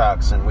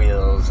trucks and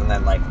wheels, and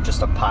then like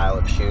just a pile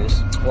of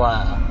shoes.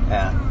 Wow.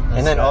 Yeah.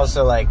 And then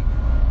also like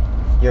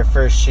your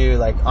first shoe,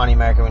 like on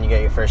America, when you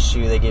get your first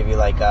shoe, they give you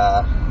like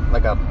a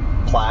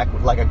plaque,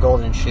 like a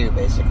golden shoe,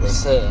 basically.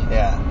 Sick.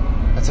 Yeah.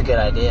 That's a good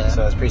idea.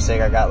 So it's pretty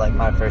sick. I got like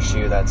my first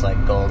shoe that's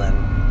like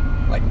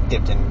golden, like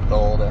dipped in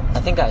gold. I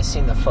think I've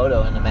seen the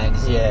photo in the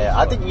magazine. Yeah, before.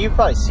 I think you've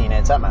probably seen it.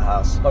 It's at my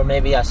house. Or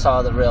maybe I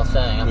saw the real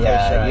thing. I'm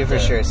pretty sure you've for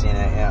sure seen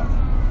it. Yeah.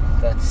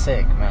 That's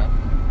sick, man.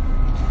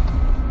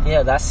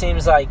 Yeah, that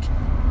seems like.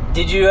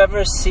 Did it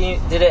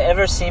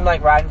ever seem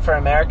like Riding for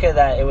America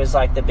that it was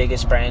like the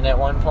biggest brand at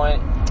one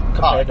point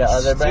compared to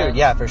other brands? Dude,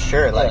 yeah, for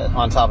sure. Like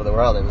on top of the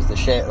world, it was the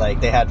shit.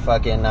 Like they had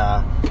fucking,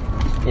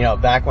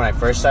 back when I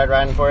first started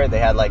riding for it, they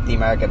had like the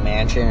American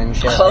Mansion and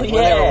shit. Oh, like,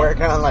 when they were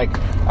working on like,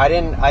 I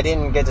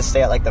didn't get to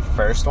stay at like the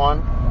first one,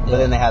 but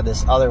then they had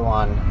this other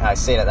one, and I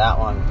stayed at that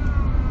one,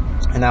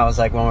 and that was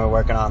like when we were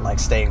working on like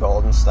Stay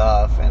Gold and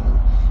stuff, and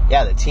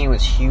yeah, the team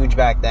was huge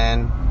back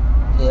then.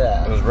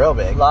 Yeah, it was real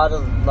big. A lot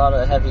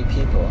of heavy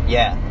people.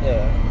 Yeah,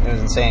 it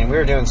was insane. We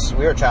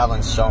were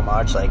traveling so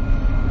much, like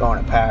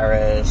going to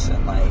Paris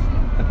and like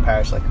been to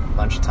Paris like a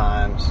bunch of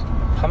times.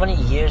 How many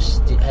years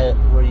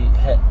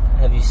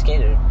have you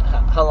skated?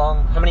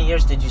 How many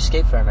years did you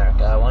skate for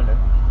America? I wonder.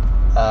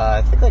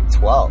 I think like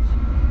 12.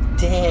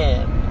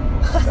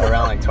 Damn. So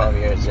around like 12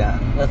 years, yeah.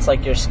 That's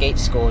like your skate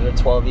school. You're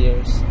 12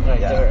 years right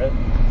there.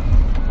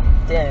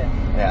 Right? Damn.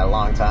 Yeah, a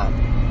long time.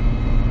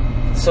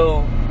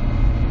 So,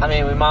 I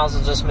mean, we might as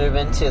well just move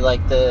into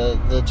like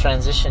the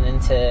transition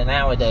into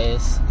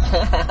nowadays,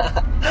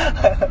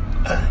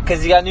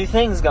 because you got new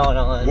things going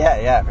on.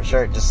 Yeah, for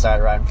sure. Just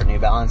started riding for New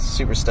Balance.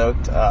 Super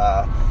stoked.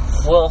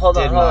 Well, hold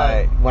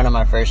on. Went on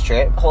my first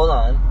trip. Hold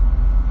on.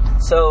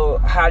 So,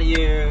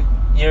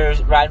 you're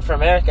riding for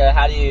America?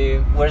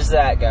 Where does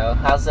that go?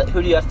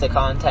 Who do you have to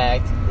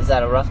contact? Is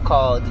that a rough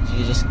call? Did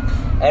you just?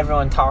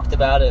 Everyone talked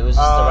about it. It was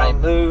just the right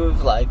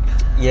move. Like.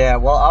 Yeah.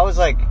 Well, I was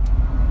like.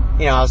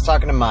 I was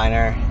talking to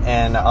Minor,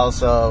 and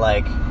also,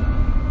 like,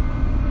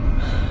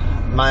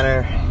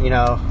 Minor,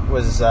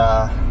 was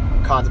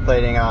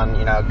contemplating on,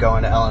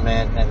 going to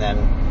Element, and then,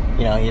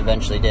 he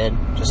eventually did.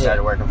 Just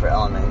started working for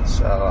Element,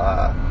 so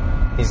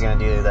he's going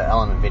to do the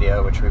Element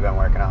video, which we've been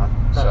working on.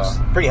 Nice.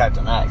 So, pretty hyped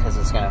on that, because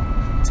it's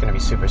gonna be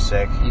super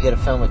sick. You get to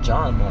film with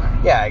John more.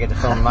 Yeah, I get to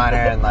film with Minor,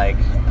 and, like,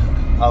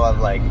 I love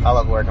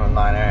working with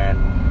Minor, and,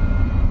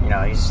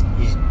 he's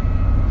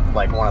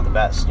like, one of the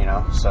best,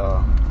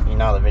 so...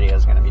 the video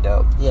is going to be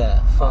dope.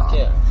 Yeah, fuck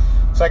yeah.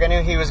 So, like, I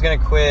knew he was going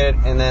to quit,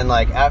 and then,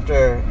 like,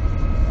 after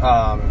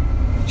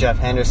Jeff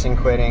Henderson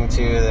quitting,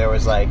 too, there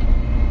was, like,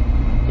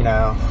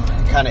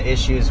 kind of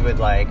issues with,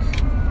 like,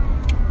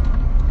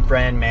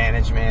 brand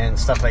management,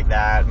 stuff like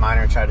that.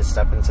 Minor tried to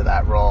step into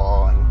that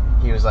role,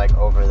 and he was, like,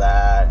 over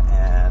that,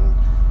 and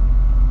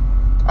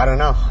I don't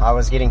know. I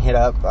was getting hit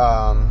up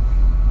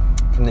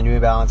from the New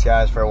Balance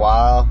guys for a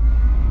while.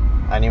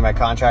 I knew my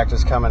contract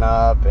was coming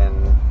up,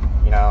 and,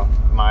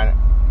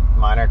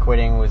 Minor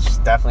quitting was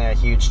definitely a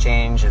huge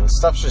change, and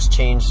stuff's just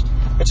changed.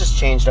 It just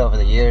changed over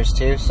the years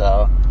too,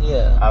 so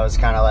yeah. I was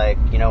kind of like,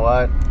 you know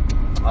what,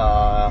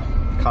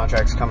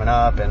 contract's coming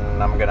up,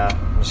 and I'm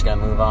just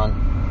gonna move on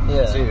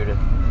to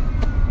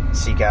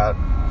seek out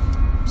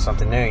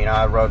something new.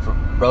 I rode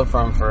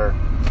for him for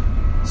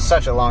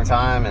such a long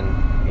time, and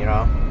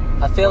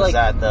I feel was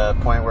at the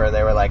point where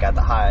they were like at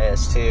the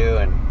highest too,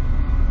 and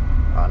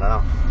I don't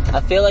know.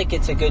 I feel like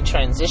it's a good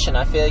transition.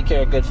 I feel like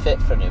you're a good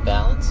fit for New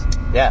Balance.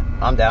 Yeah,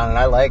 I'm down, and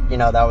I like,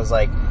 that was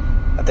like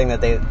a thing that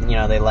they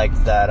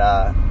liked,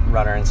 that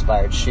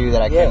runner-inspired shoe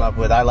that I came up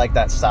with. I like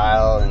that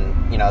style,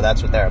 and,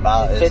 that's what they're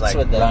about, is like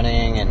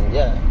running, and,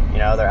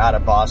 they're out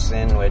of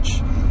Boston,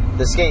 which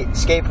the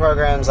skate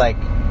program's like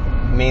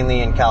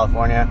mainly in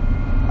California,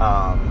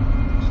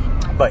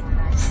 but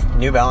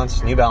New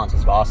Balance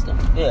is Boston.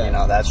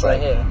 Yeah, that's right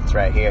here. It's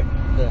right here.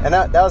 Yeah. And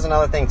that was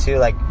another thing too,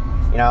 like,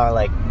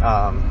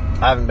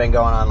 I haven't been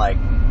going on, like,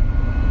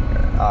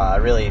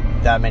 really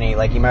that many,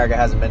 like, America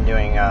hasn't been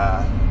doing,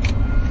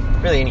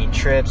 really any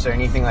trips or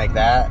anything like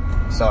that,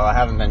 so I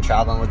haven't been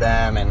traveling with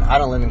them, and I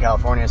don't live in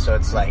California, so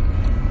it's, like,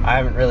 I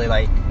haven't really,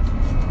 like,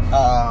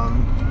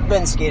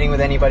 been skating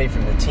with anybody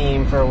from the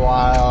team for a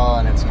while,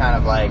 and it's kind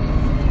of, like,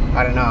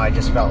 I don't know, I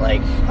just felt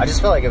like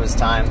it was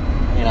time,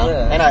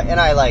 Yeah. And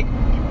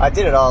I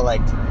did it all,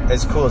 like,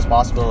 as cool as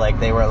possible. Like,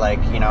 they were, like,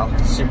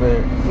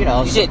 super, you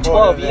did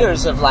 12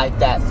 years of, like,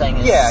 that thing.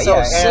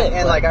 It's sick.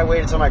 And like, I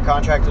waited till my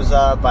contract was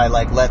up. I,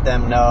 like, let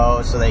them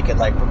know so they could,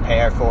 like,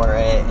 prepare for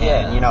it.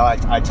 Yeah. And,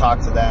 I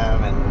talked to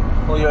them,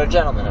 and... Well, you're a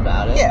gentleman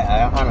about it.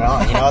 Yeah, I don't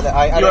know.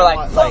 I you were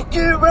like, fuck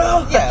you,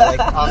 bro! Yeah, like,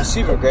 I'm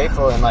super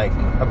grateful and, like,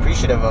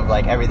 appreciative of,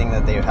 like, everything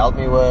that they've helped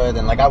me with.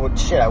 And, like, I wouldn't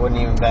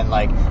even been,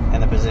 like,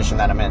 in the position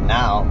that I'm in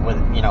now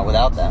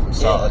without them.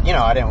 So,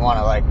 I didn't want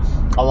to, like...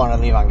 I wanted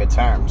to leave on good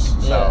terms.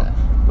 So... Yeah.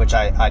 Which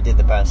I did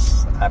the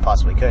best I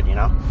possibly could,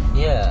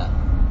 Yeah,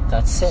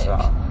 that's sick.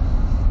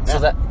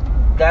 So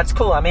that's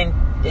cool. I mean,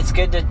 it's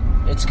good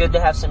to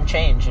have some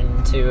change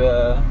and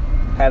to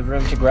have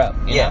room to grow.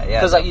 Yeah.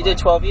 Because like you did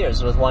 12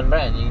 years with one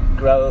brand, you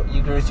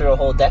grew through a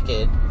whole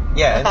decade.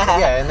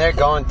 Yeah, and they're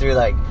going through,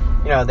 like,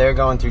 they're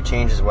going through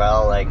change as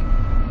well, like,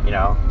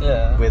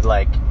 with,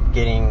 like,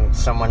 getting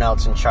someone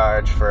else in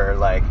charge for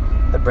like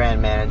the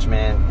brand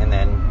management, and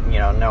then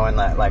knowing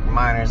that like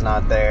Miner's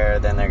not there,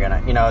 then they're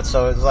gonna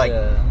so it's like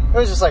it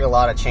was just like a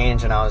lot of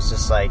change, and I was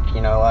just like,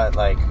 you know what,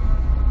 like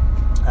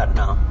I don't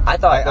know.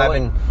 I've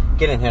been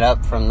getting hit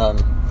up from them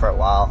for a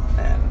while,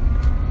 and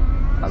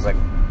I was like,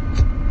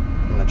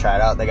 I'm gonna try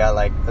it out. They got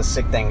like a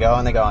sick thing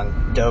going. They go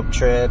on dope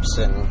trips,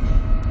 and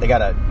they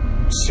got a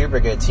super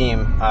good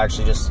team. I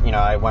actually just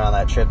I went on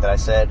that trip that I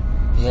said,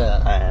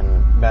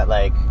 and met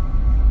like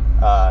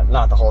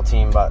not the whole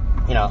team, but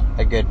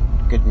a good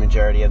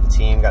majority of the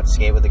team. Got to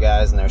skate with the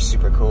guys, and they're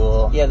super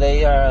cool. Yeah,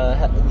 they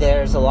are.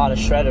 There's a lot of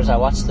shredders. I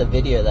watched the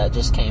video that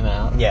just came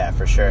out. Yeah,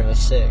 for sure. It was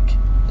sick.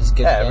 It was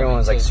good. Yeah, everyone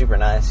was like super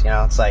nice.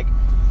 It's like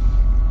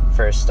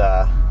first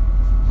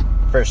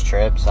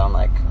trip, so I'm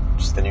like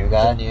just the new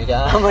guy. The new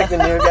guy. I'm like the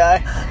new guy.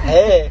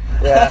 Hey.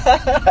 Yeah.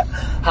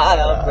 Hi,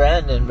 I'm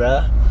Brandon,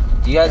 bro.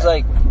 Do you guys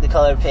like the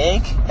color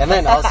pink? And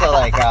then also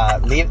like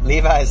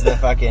Levi's the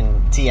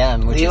fucking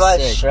TM, which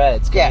Levi's is sick.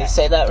 shreds. Can you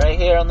say that right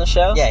here on the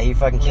show? Yeah, he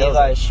fucking kills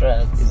Levi's it.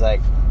 shreds. He's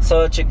like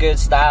such a good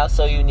style,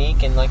 so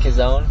unique and like his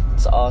own.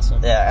 It's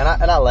awesome. Yeah,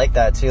 and I like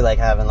that too, like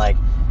having like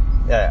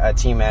a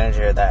team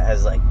manager that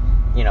has like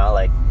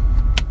like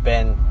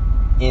been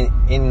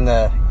in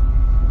the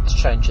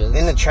trenches.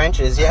 In the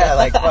trenches, yeah,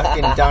 like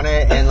fucking done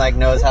it and like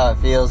knows how it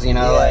feels,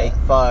 like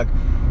fuck,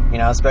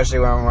 especially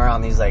when we're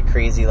on these like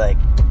crazy like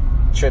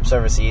trips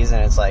overseas,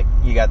 and it's like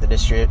you got the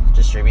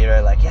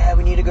distributor like, yeah,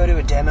 we need to go to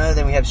a demo,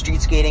 then we have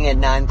street skating at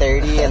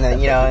 9:30, and then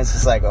it's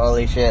just like,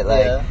 holy shit,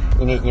 like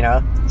you need we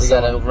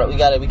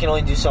can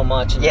only do so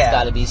much, and it's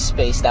got to be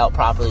spaced out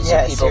properly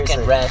so people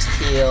can rest,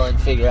 heal,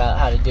 and figure out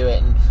how to do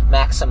it and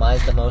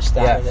maximize the most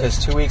out of it.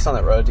 Because 2 weeks on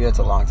the road, dude, it's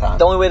a long time.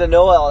 The only way to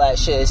know all that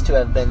shit is to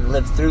have been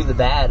lived through the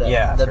bad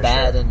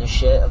and the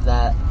shit of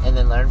that, and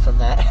then learn from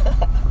that.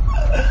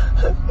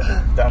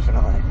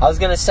 Definitely. I was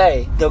gonna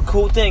say, the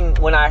cool thing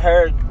when I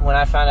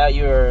found out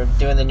you were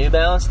doing the New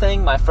Balance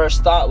thing, my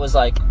first thought was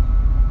like,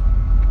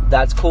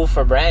 that's cool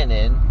for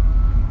Brandon,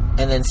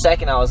 and then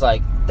second I was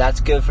like, that's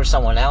good for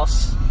someone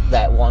else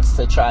that wants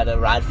to try to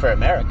ride for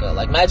America.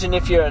 Like, imagine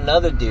if you're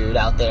another dude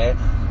out there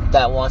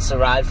that wants to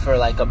ride for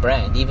like a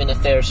brand, even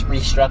if they're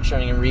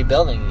restructuring and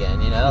rebuilding again,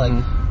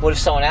 like what if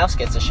someone else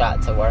gets a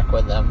shot to work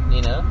with them,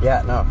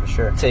 Yeah, no, for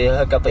sure. So you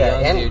hook up a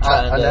young dude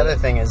trying to... Another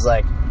thing is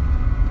like,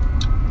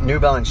 New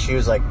Balance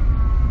shoes like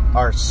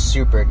are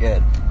super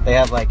good. They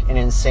have like an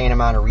insane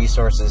amount of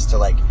resources to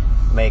like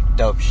make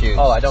dope shoes.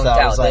 Oh, I don't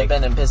doubt. They've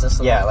been in business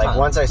a long time. Like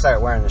once I started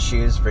wearing the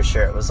shoes, for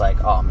sure, it was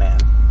like, oh man,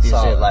 these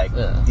are like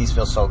these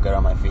feel so good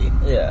on my feet.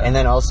 Yeah. And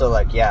then also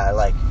like I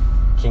like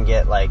can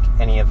get like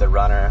any of the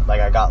runner. Like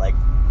I got like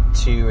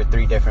 2 or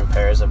 3 different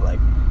pairs of like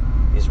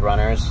these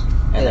runners,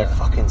 and they're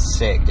fucking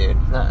sick, dude.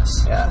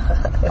 Nice.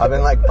 Yeah. I've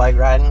been like bike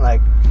riding like.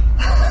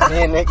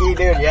 Me and Nikki,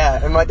 dude,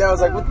 yeah. And my dad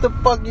was like, what the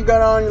fuck you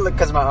got on?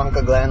 Because my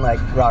Uncle Glenn, like,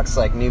 rocks,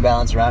 like, New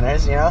Balance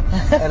runners,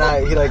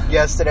 And he, like,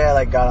 yesterday, I,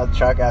 like, got out the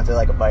truck after,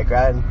 like, a bike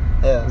ride. And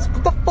he's like,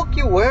 what the fuck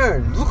you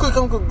wearing? Look like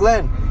Uncle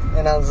Glenn.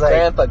 And I was like...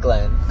 Grandpa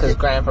Glenn. Because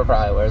Grandpa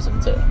probably wears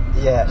them, too.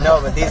 Yeah. No,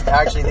 but these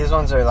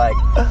ones are, like...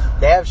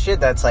 They have shit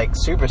that's, like,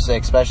 super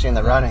sick, especially in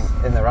the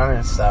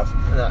running stuff.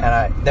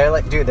 And they're,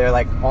 like, dude, they're,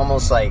 like,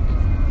 almost, like...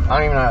 I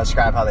don't even know how to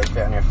describe how they fit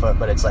on your foot,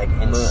 but it's like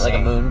insane. Like a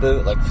moon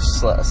boot, like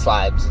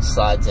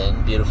slides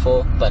in,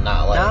 beautiful, but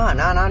not like...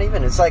 No, not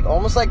even. It's like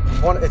almost like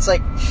one. It's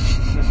like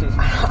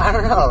I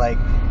don't know, like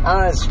I don't know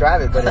how to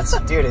describe it, but it's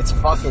dude, it's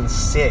fucking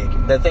sick.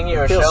 The thing you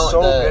were showing,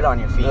 so good on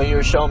your feet. What you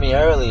were showing me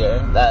earlier,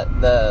 that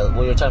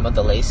when you were talking about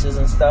the laces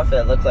and stuff,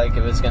 it looked like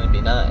it was going to be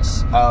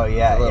nice. Oh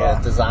yeah, the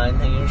little design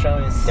thing you were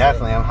showing me.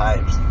 Definitely, I'm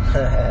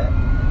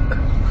hyped.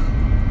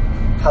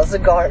 How's the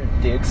garden,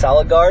 dude?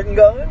 Solid garden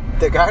going?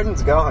 The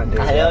garden's going, dude.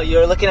 I know, you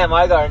were looking at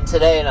my garden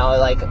today, and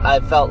I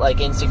felt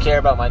like insecure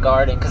about my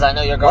garden, because I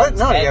know your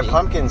garden's heavy. Your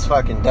pumpkin's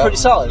fucking dope. Pretty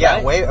solid,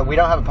 right? Yeah, we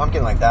don't have a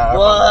pumpkin like that.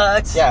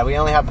 What? Yeah, we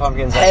only have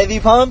pumpkins. Heavy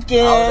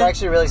pumpkin! I was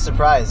actually really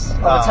surprised.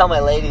 I'm gonna tell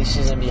my lady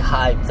she's gonna be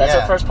hyped. That's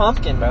her first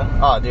pumpkin, bro.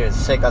 Oh, dude, it's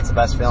sick. That's the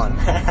best feeling.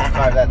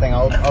 Carve that thing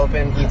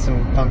open, eat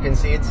some pumpkin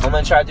seeds. I'm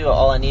gonna try to do an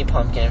all-I-need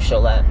pumpkin if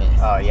she'll let me.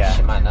 Oh, yeah.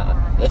 She might not.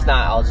 If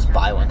not, I'll just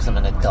buy one, because I'm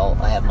an adult.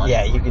 I have money.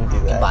 Yeah, you can do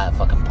that. I can buy a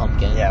fucking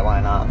pumpkin. Yeah,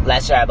 why not?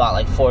 Last year I bought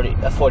like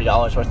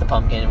 $40 worth of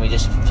pumpkin, and we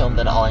just filmed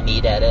an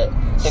all-I-need edit.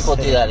 I think we'll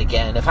do that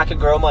again. If I could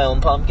grow my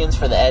own pumpkins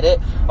for the edit,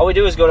 all we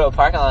do is go to a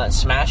parking lot and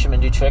smash them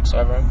and do tricks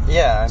over them.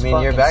 Yeah, I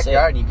mean, your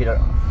backyard, you could...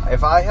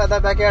 If I had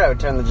that backyard, I would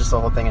turn just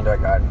the whole thing into a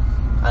garden.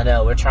 I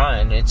know, we're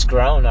trying. It's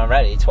grown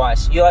already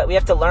twice. We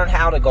have to learn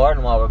how to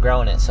garden while we're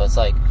growing it, so it's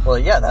like... Well,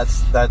 yeah,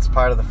 that's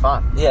part of the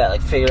fun. Yeah,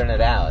 like figuring it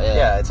out.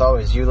 Yeah, it's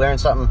always... You learn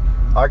something...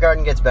 Our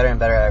garden gets better and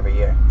better every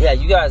year. Yeah,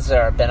 you guys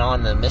have been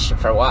on the mission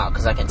for a while,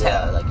 because I can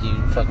tell. Like,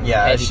 you fucking...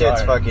 Yeah, our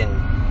shit's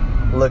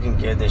fucking looking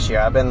good this year.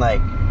 I've been,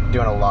 like,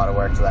 doing a lot of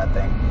work to that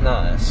thing.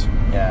 Nice.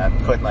 Yeah,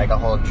 I put, like, a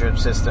whole drip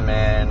system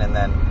in, and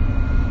then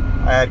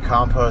I add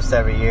compost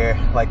every year.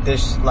 Like,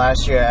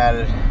 last year I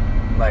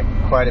added, like,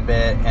 quite a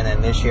bit, and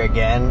then this year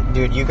again.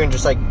 Dude, you can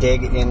just, like,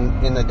 dig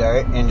in the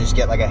dirt and just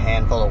get, like, a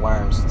handful of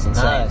worms. It's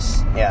insane.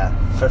 Nice. Yeah.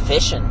 For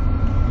fishing.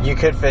 You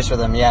could fish with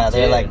them, yeah.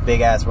 They're Dude. like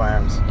big ass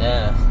worms.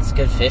 Yeah, it's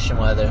good fishing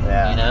weather.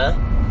 Yeah. You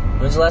know?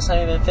 When's the last time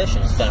you've been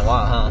fishing? It's been a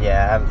while, huh?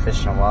 Yeah, I haven't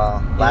fished in a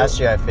while.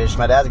 Last year I fished.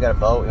 My dad's got a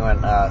boat. We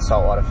went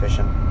saltwater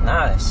fishing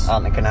Nice. out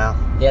in the canal.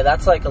 Yeah,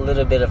 that's like a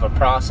little bit of a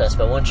process,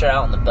 but once you're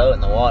out on the boat in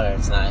the water,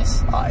 it's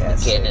nice. Oh yeah,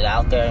 it's Getting sick. it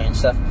out there and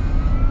stuff.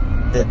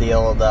 Did the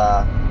old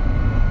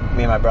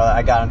me and my brother,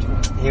 I got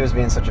him. He was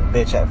being such a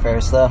bitch at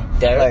first though.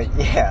 Derek?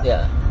 Like, yeah.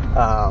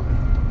 Yeah.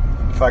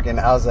 Fucking,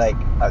 I was like,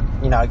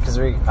 you know, because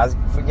we're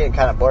getting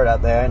kind of bored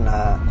out there and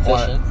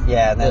Fishing?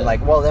 yeah, and then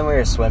Yeah. then we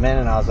were swimming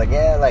and I was like,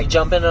 yeah, like You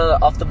jump in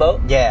off the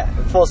boat? yeah,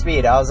 full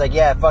speed. I was like,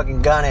 yeah,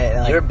 fucking gun it.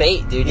 And, like, You're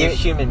bait, dude. You're you-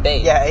 human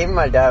bait. yeah, even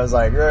my dad was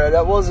like,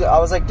 that was. I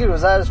was like, dude,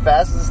 was that as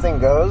fast as this thing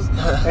goes?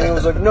 And he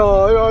was like,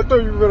 no, I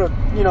thought you were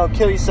gonna, you know,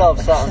 kill yourself,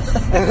 something.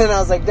 And then I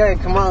was like, Derek,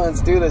 come on,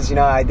 let's do this. You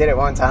know, I did it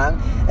one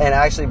time, and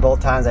actually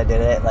both times I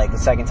did it. Like the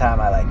second time,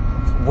 I like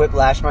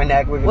whiplashed my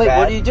neck wicked Wait, bad.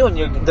 what are you doing?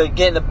 You're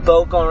getting the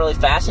boat going really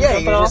fast and Yeah,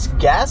 you jumping off? just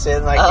gas it,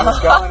 and like keeps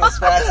going as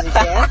fast as you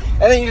can,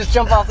 and then you just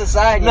jump off the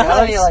side, you know,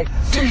 and you're like,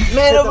 Man hit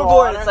the overboard.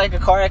 water. It's like a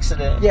car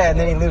accident. Yeah, and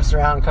then he loops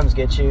around and comes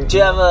get you. Do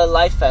you have a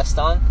life vest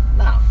on?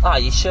 No. Oh,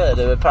 you should.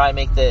 It would probably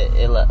make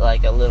it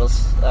like a little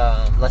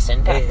less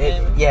impact.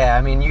 maybe. Yeah,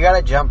 I mean, you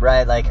gotta jump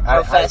right. Like,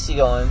 How fast you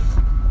going?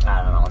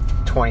 I don't know,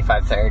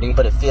 25, 30.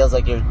 But it feels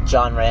like you're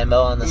John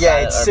Rambo on the side. Yeah,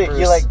 it's or sick. Bruce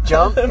You like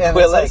jump and it's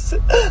Willis.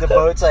 like the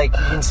boat's like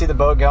you can see the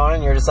boat going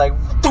and you're just like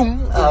boom,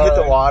 you hit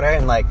the water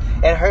and like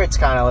it hurts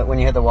kind of when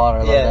you hit the water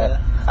a little Yeah. bit.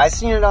 I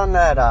seen it on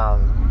that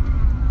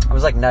it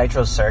was like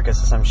Nitro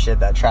Circus or some shit,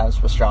 that Travis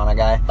Pastrana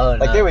guy. Oh,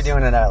 like they were nice.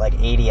 doing it at like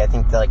 80. I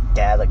think the like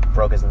dad like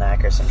broke his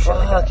neck or some shit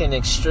like that. Fucking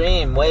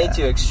extreme. Way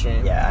too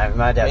extreme. Yeah,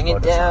 my dad. Bring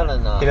it down a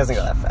notch. He doesn't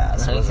go that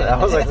fast. I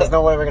was like, there's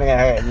no way we're gonna get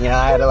hurt. And, you know,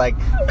 I had to like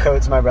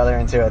coach my brother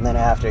into it, and then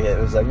after it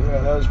was like, yeah,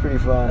 that was pretty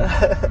fun.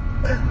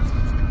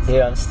 Dude,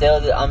 I'm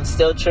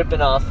still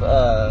tripping off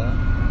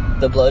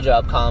the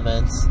blowjob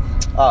comments.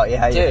 Oh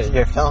yeah, Dude.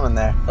 you're filming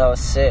there. That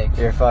was sick.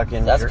 You're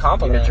fucking. That's a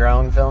compliment. You're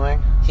drone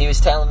filming. He was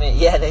telling me,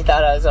 yeah, they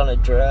thought I was on a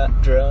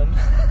drone.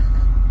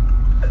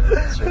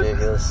 It's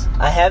ridiculous.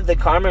 I have the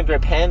Karma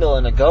Grip handle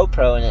and a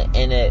GoPro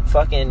and it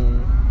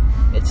fucking,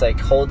 it's like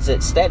holds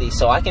it steady,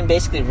 so I can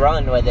basically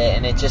run with it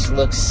and it just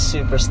looks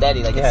super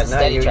steady, like Yeah, it's a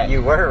steady track.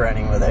 you were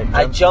running with it.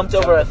 I jumped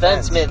over a the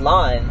fence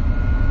mid-line,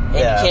 and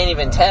Yeah. you can't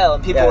even tell,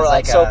 and people Yeah, were it's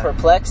like like so a-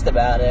 perplexed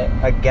about it.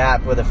 A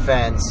gap with a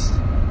fence.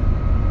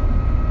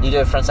 You do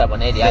a frontside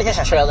 180, I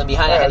just trailed in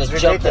behind, I Yeah, had it to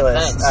was jump the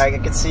ridiculous. fence. I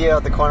could see you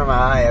out the corner of my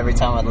eye every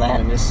time I'd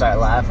land and just start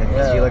laughing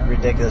because Yeah. you look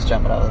ridiculous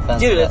jumping out of the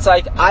fence. Dude, it's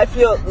like, I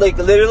feel, like,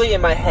 literally in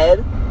my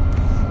head,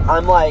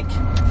 I'm like,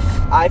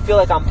 I feel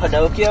like I'm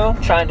Pinocchio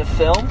trying to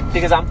film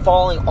because I'm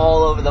falling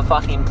all over the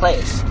fucking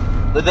place.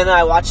 But then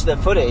I watch the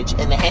footage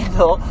and the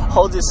handle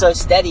holds it so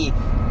steady.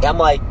 I'm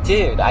like,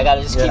 dude, I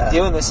gotta just keep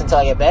doing this until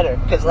I get better.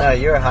 Cause No,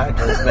 like, you're hyped.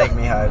 It's making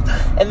me hyped.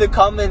 and the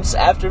comments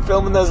after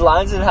filming those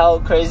lines and how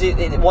crazy,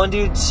 one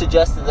dude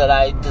suggested that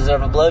I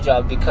deserve a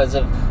blowjob because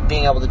of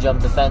being able to jump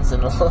the fence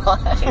in the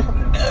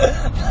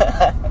line.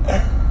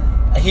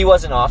 He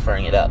wasn't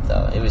offering it up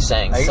though. It was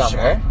saying Are you someone.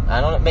 sure?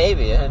 I don't know.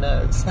 Maybe. Who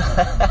knows?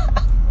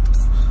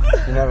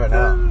 You never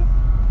know.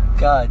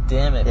 God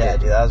damn it. Yeah,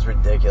 dude, that was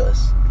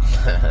ridiculous.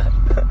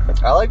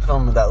 I like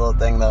filming that little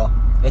thing though.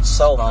 It's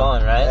so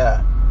fun, right?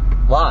 Yeah.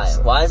 Why?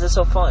 Why is it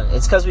so fun?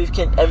 It's because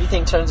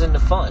everything turns into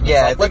fun.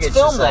 Yeah, It's like, let's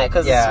film that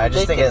because I it's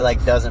just think it ridiculous.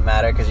 like doesn't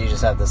matter because you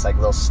just have this like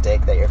little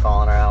stick that you're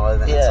falling around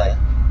with, and it's Yeah. like,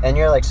 and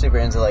you're like super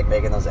into like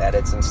making those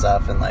edits and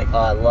stuff, and like Oh,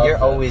 I love you're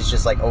that. always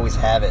just like always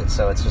have it,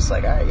 so it's just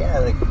like, all right, yeah,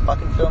 like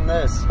fucking film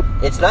this.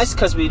 It's nice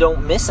because we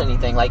don't miss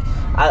anything. Like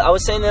I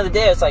was saying the other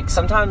day, it's like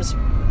sometimes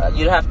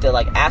you'd have to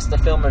like ask the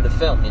filmer to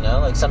film. You know,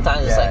 like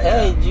sometimes it's Yeah, like,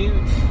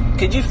 hey,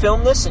 could you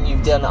film this? And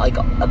you've done like,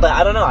 but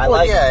I don't know. I Well,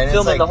 like yeah, and it's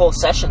filming like, the whole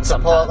session To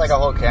sometimes. pull out like a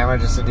whole camera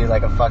just to do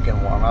like a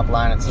fucking warm up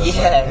line, it's just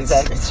Yeah, like,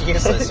 exactly. It's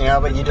useless, you know.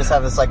 But you just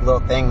have this like little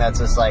thing that's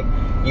just like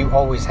you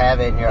always have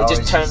it, and you're It always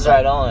just turns like,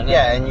 right on.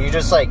 Yeah, and you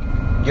just like.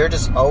 You're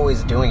just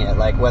always doing it,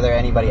 like whether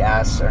anybody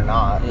asks or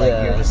not. Like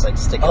Yeah. you're just like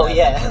sticking. Oh, that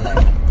yeah. thing in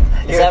there.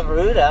 Is that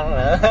rude?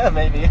 I don't know.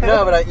 Maybe.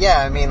 No, but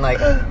I mean,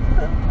 like,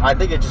 I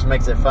think it just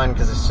makes it fun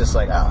because it's just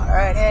like, oh, all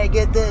right, hey,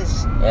 get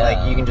this. Yeah.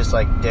 Like you can just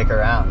like dick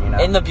around, you know.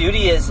 And the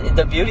beauty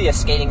of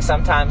skating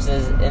sometimes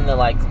is in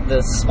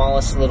the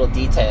smallest little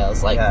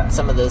details, like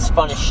some of this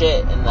funnest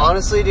shit. And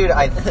honestly, dude,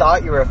 I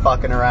thought you were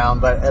fucking around,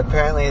 but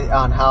apparently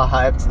on how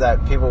hyped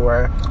that people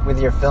were with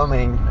your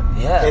filming,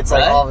 it's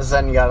like all of a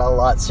sudden you got a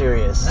lot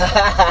serious, a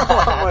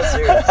lot more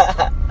serious.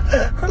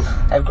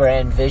 I have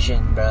grand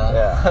vision, bro.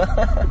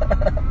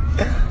 Yeah.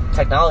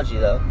 Technology,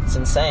 though, it's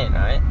insane,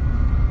 right?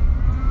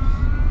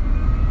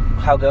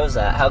 How goes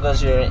that? How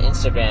goes your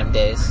Instagram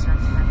days?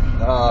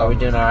 Are we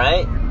doing all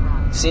right?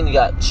 Seen you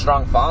got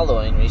strong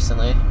following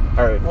recently,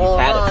 or you've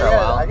had it for a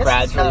while. I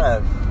guess it's kind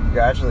of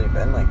gradually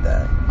been like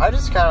that. I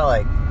just kind of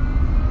like,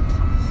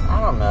 I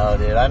don't know,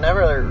 dude. I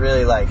never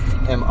really like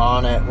am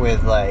on it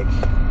with like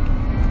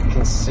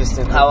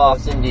consistently. How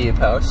often do you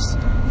post?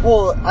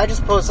 Well, I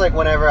just post like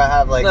whenever I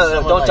have like. No,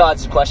 someone, don't like,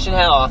 dodge the question.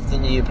 How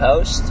often do you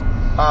post?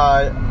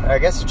 I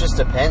guess it just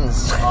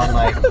depends on,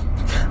 like...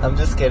 I'm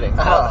just kidding.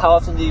 How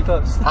often do you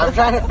post? I'm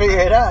trying to figure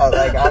it out.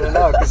 Like, I don't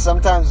know, because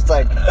sometimes it's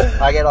like,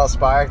 I get all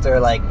sparked, or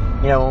like,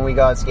 you know, when we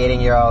go out skating,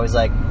 you're always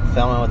like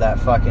filming with that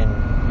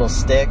fucking little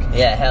stick.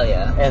 Yeah, hell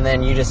yeah. And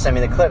then you just send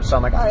me the clips, so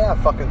I'm like, oh yeah,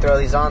 fucking throw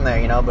these on there,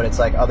 you know. But it's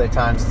like other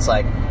times, it's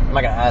like, I'm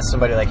not gonna ask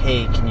somebody like,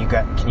 hey, can you,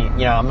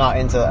 you know, I'm not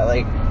into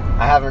like,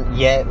 I haven't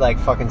yet like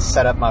fucking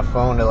set up my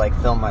phone to like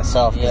film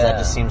myself, because that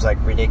just seems like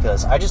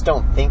ridiculous. I just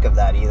don't think of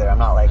that either. I'm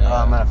not like, oh,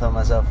 I'm gonna film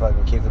myself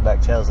fucking keep the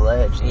back tails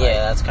ledge. Like,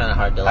 yeah, that's kind of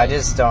hard to. Like, I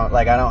just don't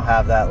like. I don't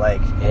have that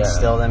like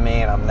instilled in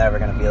me, and I'm never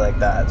gonna be like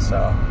that. So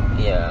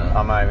yeah,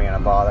 I'm not even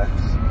gonna bother.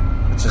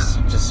 It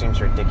just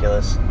seems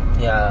ridiculous.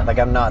 Yeah, like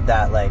I'm not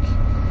that like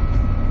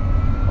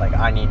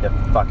I need to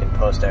fucking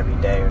post every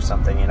day or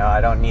something. You know,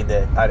 I don't need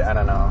the. I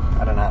don't know.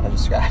 I don't know how to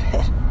describe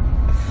it.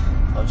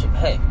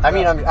 Hey, I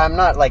mean, I'm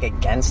not like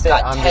against it.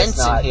 I'm just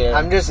not. Here.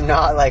 I'm just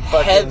not like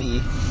fucking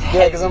heavy.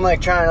 Yeah, because I'm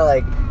like trying to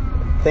like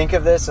think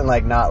of this and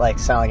like not like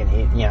sound like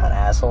an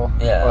asshole.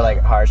 Yeah. Or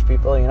like harsh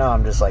people. You know,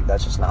 I'm just like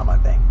that's just not my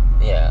thing.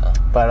 Yeah.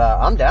 But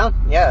I'm down.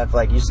 Yeah, if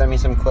like you send me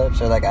some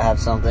clips or like I have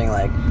something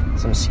like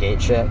some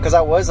skate shit. Because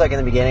I was like in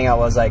the beginning, I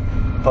was like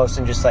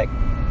posting just like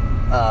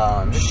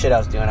just shit I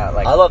was doing out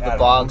like. I love the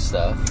blog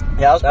stuff.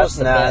 Yeah, I was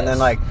posting that, and then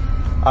like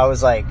I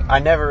was like I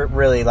never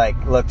really like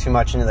looked too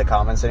much into the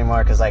comments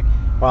anymore, because like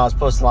when I was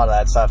posting a lot of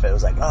that stuff, it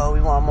was like, oh, we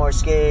want more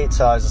skate.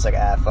 So I was just like,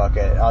 fuck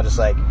it. I'll just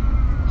like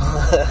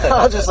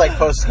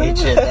post skate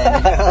shit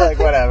then, you know? Like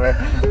whatever.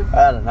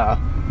 I don't know.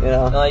 You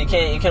know? No, you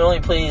can only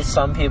please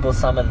some people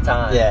some of the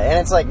time. Yeah, and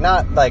it's like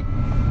not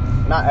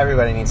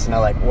everybody needs to know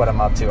like what I'm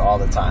up to all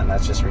the time.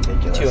 That's just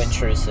ridiculous. Too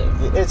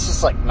intrusive. It's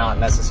just like not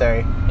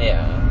necessary.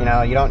 Yeah. You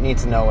know, you don't need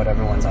to know what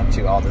everyone's up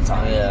to all the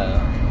time.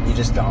 Yeah. You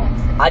just don't.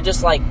 I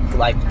just like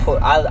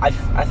put.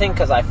 I think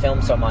because I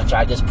film so much,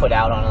 I just put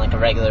out on like a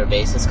regular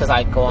basis, because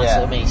I go on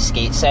so many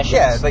skate sessions.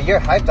 Yeah, but you're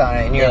hyped on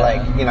it, and you're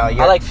like, you know,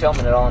 I like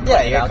filming it all. And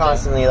yeah, you're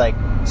constantly like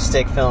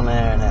stick filming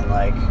and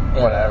like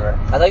whatever.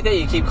 I like that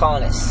you keep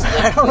calling it stick.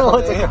 I don't know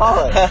what to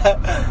call it.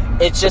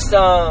 It's just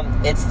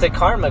it's the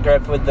Karma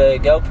grip with the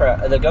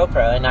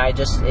GoPro, and I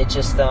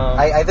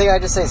think I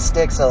just say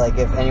stick, so like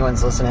if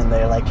anyone's listening,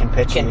 they like can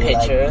picture.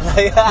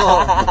 Like,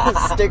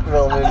 stick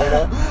filming, you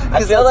know.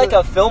 I feel like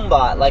a film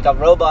bot, like a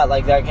robot,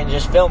 like that can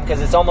just film,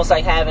 because it's almost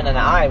like having an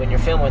eye when you're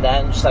filming with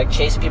that and just like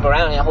chasing people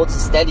around, and it holds it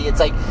steady.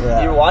 It's like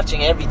you're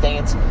watching everything.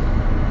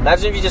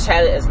 Imagine if you just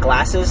had it as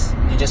glasses.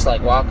 You just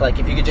like walk, like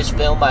if you could just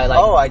film by like.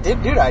 Oh, I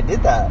did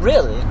that.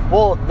 Really?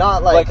 Well,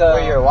 not like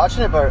where you're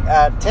watching it, but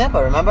at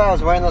Tampa. Remember, I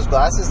was wearing those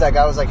glasses. That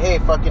guy was like, "Hey,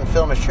 fucking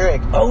film a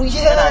trick." Oh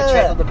yeah. And I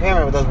traveled the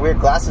pyramid with those weird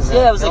glasses.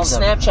 Yeah, it was like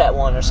Snapchat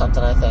one or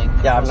something, I think.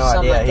 Yeah, I have no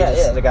idea.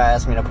 Like the guy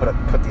asked me to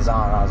put these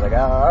on, and I was like, "Oh,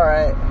 all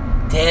right."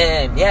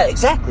 Damn. Yeah,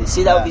 exactly.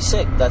 See, that would be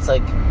sick. That's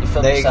like you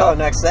film. There you go.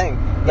 Next thing,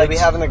 you'll be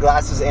having the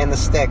glasses and the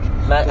stick.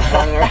 Just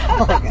running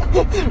around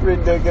like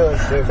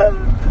ridiculous, dude.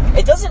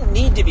 It doesn't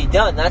need to be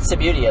done. That's the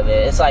beauty of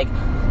it. It's like,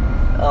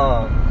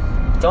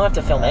 don't have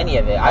to film any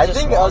of it. I just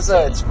think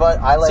also it's fun.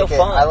 I like it.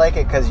 I like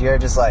it because you're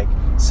just like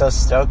so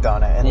stoked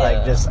on it and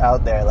like just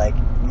out there. Like,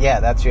 yeah,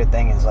 that's your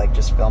thing, is like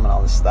just filming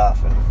all this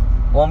stuff. And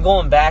well, I'm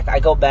going back. I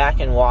go back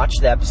and watch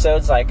the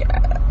episodes like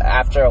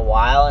after a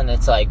while, and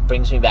it's like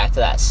brings me back to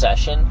that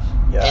session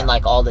and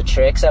like all the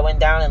tricks that went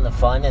down and the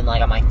fun, and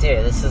like I'm like,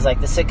 dude, this is like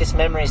the sickest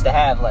memories to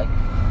have. Like,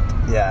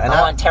 yeah, and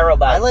I'm on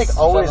terabytes. I like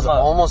always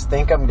almost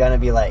think I'm gonna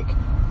be like.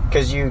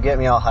 Because you get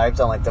me all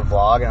hyped on like the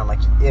vlog, and I'm like,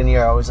 and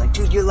you're always like,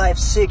 dude, your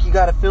life's sick, you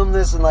gotta film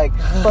this and like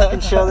fucking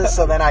show this.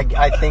 So then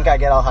I think I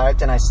get all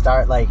hyped, and I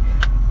started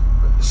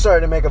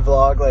to make a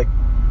vlog like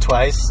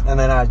twice, and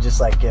then I just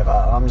like give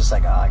up. I'm just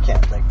like, oh, I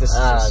can't, like this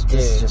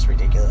is just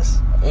ridiculous.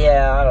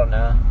 Yeah, I don't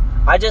know.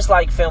 I just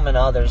like filming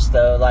others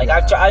though. Like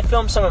I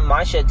filmed some of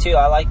my shit too.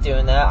 I like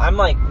doing that. I'm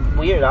like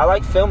weird. I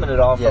like filming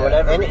it all for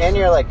whatever reason. And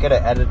you're like good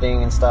at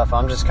editing and stuff.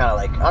 I'm just kind of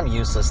like, I'm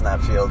useless in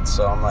that field,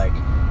 so I'm like.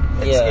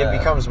 It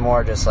becomes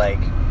more just like,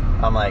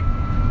 I'm like,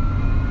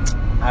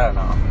 I don't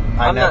know.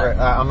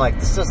 I'm like,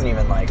 this doesn't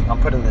even like, I'm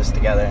putting this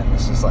together and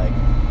this is like,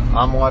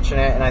 I'm watching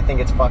it and I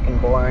think it's fucking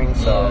boring,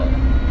 so,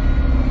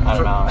 I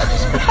don't know.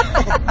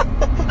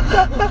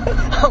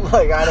 I'm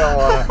like, I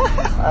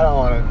don't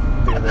want to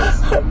do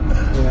this,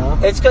 you know?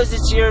 It's because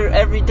it's your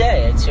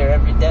everyday.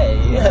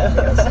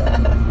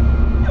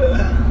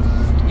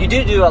 You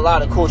do a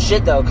lot of cool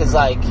shit though, because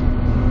like,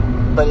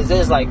 but it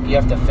is like, you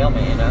have to film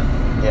it, you know?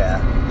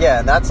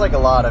 Yeah, that's like a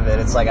lot of it.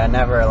 It's like I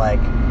never like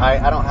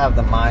I don't have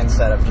the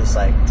mindset of just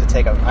like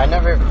I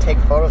never take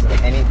photos of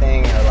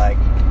anything or like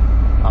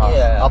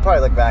I'll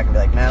probably look back and be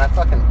like, man, I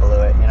fucking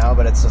blew it, you know.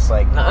 But it's just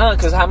like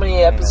because how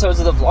many episodes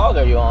of the vlog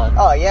are you on?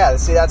 Oh yeah,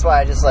 see, that's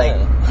why I just like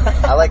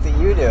I like that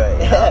you do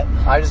it. You know?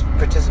 I just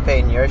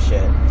participate in your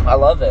shit. I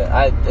love it.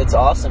 It's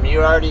awesome. We've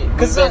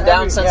been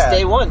down since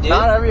day one, dude.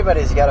 Not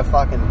everybody's got a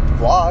fucking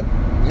vlog.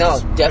 No,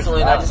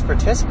 definitely not. I just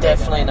participate.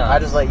 Definitely not. I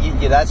just like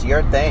you. That's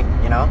your thing,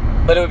 you know.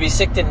 But it would be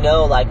sick to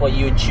know like what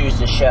you would choose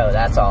to show.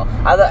 That's all.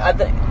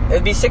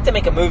 It'd be sick to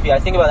make a movie. I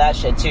think about that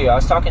shit too. I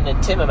was talking to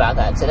Tim about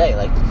that today.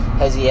 Like,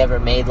 has he ever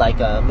made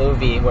like a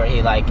movie where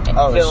he like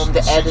filmed,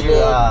 edited,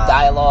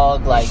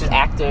 dialogue, like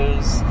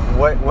actors?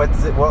 What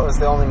was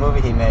the only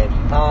movie he made?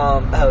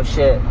 Oh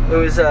shit! It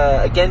was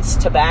against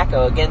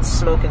tobacco, against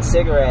smoking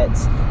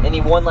cigarettes, and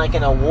he won like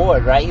an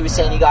award, right? He was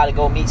saying you got to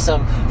go meet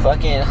some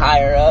fucking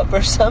higher up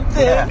or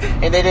something,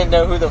 and they didn't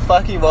know who the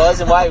fuck he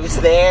was and why he was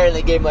there, and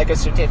they gave him like a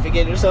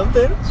certificate or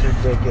something. It's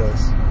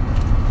ridiculous.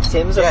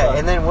 Tim's a fuck.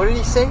 And then what did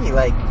he say? He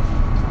like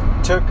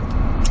took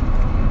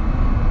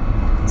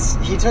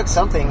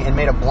something and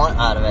made a blunt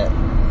out of it.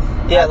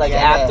 Yeah, like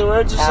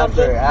afterwards or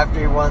something? After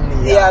he won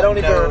the... I don't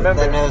even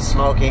remember. The no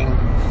smoking...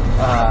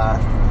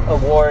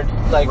 award.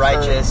 Like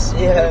righteous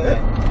video.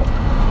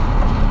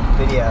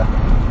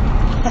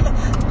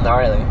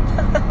 Gnarly.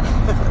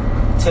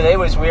 Today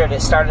was weird.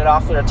 It started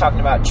off, we were talking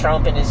about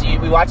Trump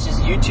and we watched his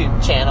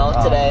YouTube channel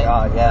today.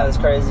 Oh, yeah. That was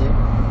crazy.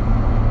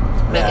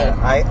 Yeah,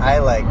 I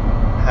like,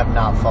 have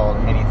not followed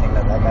anything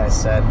that guy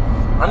said.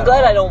 I'm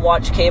glad I don't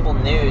watch cable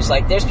news.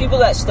 Like, there's people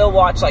that still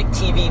watch, like,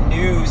 TV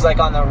news, like,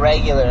 on the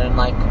regular and,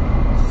 like,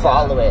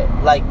 follow it.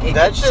 Like, it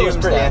that shit was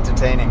pretty them.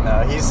 Entertaining,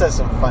 though. He says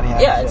some funny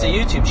ass Yeah, shit. it's a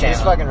YouTube channel.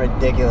 He's fucking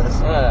ridiculous.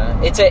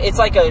 It's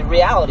like a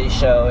reality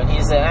show, and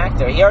he's an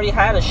actor. He already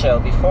had a show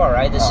before,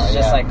 right? This is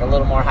just, like, a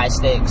little more high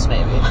stakes,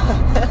 maybe.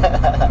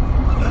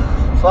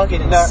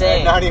 Fucking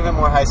insane. Not even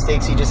more high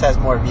stakes, he just has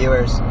more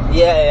viewers.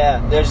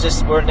 Yeah.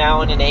 We're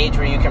now in an age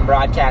where you can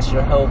broadcast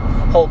your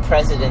whole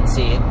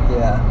presidency.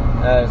 Yeah.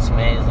 That's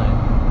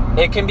amazing.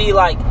 It can be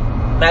like,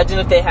 imagine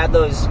if they had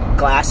those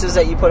glasses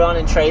that you put on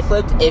and tray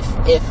flipped. If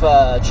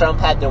Trump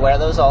had to wear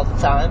those all the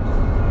time,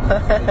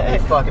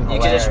 it'd be fucking hilarious. You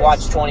could just watch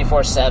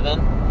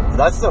 24/7.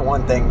 That's the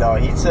one thing though.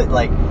 He said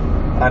like,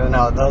 I don't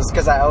know those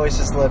because I always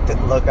just look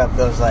up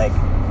those like.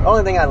 The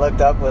only thing I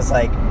looked up was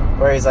like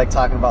where he's like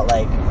talking about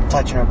like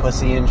touching her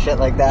pussy and shit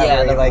like that. Yeah,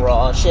 where the like,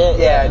 raw shit.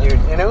 Yeah, dude.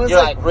 And it was You're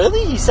like,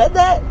 really? He said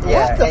that?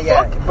 Yeah, what the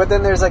fuck? But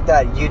then there's like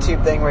that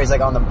YouTube thing where he's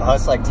like on the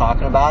bus like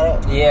talking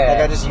about it. Yeah.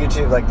 Like I just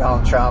YouTube like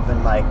Donald Trump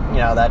and like, you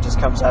know, that just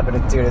comes up and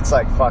it's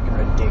like fucking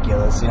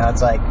ridiculous. You know,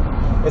 it's like,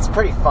 it's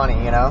pretty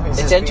funny, you know?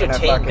 It's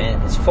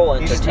entertainment. It's full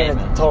entertainment. He's just being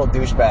a total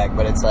douchebag,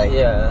 but it's like,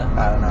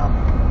 I don't know.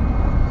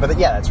 But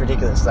yeah, that's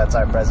ridiculous. That's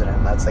our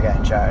president. That's the guy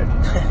in charge.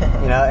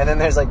 You know? And then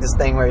there's like this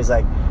thing where he's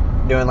like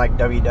doing like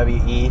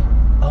WWE.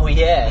 Oh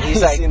yeah,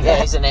 he's like,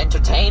 he's an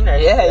entertainer.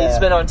 Yeah, he's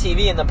been on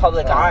TV in the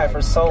public eye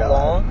for so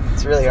long.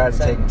 It's really hard to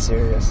take him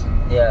serious.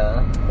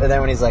 Yeah. But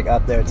then when he's like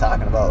up there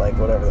talking about like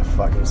whatever the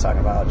fuck he was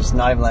talking about, just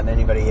not even letting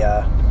anybody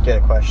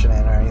get a question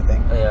in or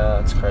anything. Yeah,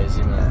 it's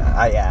crazy, man.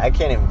 I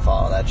can't even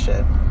follow that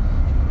shit.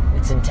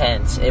 It's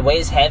intense. It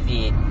weighs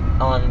heavy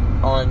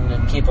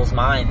on people's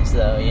minds,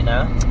 though. You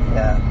know.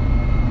 Yeah.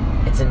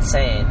 It's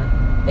insane.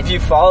 If you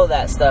follow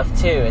that stuff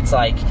too, it's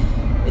like.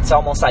 It's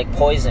almost like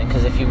poison,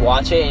 because if you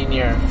watch it and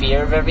you're in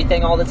fear of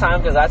everything all the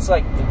time, because that's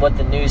like what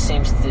the news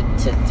seems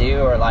to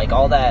do, or like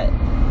all that,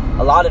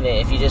 a lot of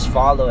it, if you just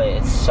follow it,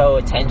 it's so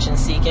attention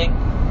seeking.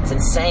 It's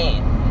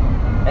insane.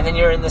 And then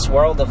you're in this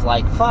world of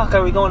like, fuck,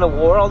 are we going to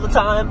war all the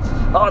time?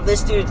 Oh,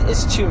 this dude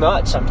is too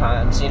much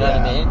sometimes, you know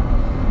what I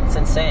mean? It's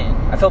insane.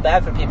 I feel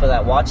bad for people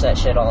that watch that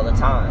shit all the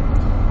time.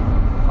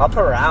 I'll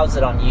peruse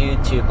it on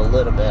YouTube a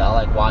little bit. I'll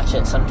like watch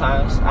it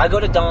sometimes. I go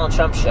to Donald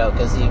Trump's show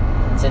because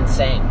it's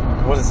insane.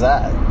 What is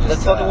that?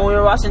 That's the one we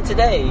were watching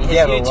today. His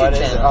YouTube but what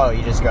channel. is it? Oh,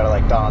 you just go to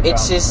like Donald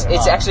Trump.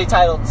 It's actually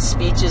titled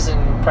Speeches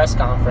and Press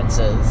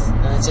Conferences,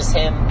 and it's just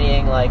him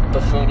being like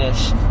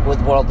buffoonish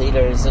with world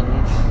leaders and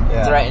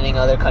threatening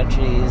other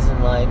countries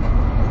and like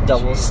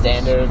double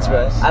standards.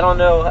 Christ. But I don't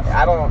know.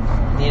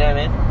 You know what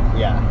I mean?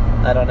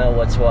 Yeah. I don't know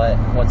what's up.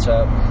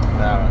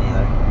 I don't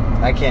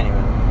either. I can't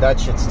even. That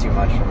shit's too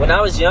much for me. When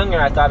I was younger,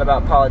 I thought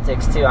about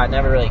politics too. I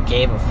never really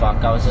gave a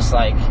fuck. I was just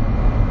like,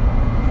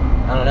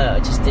 I don't know,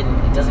 it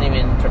doesn't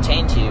even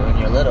pertain to you when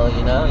you're little,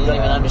 you know? You don't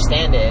even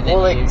understand it. And then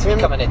like you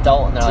become an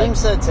adult and they're Tim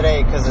said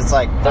today, because it's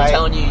like... They're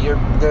telling you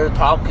they're the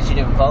problem because you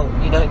didn't vote,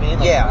 you know what I mean?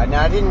 Like, yeah, and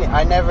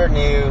I never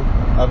knew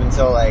up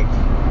until like,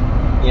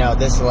 you know,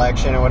 this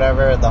election or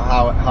whatever,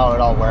 how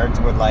it all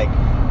worked with like...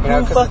 You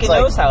know, who fucking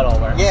knows how it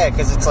all works? Yeah,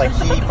 because it's like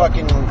he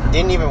fucking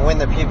didn't even win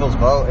the people's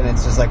vote, and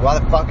it's just like, why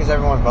the fuck is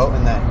everyone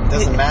voting then? It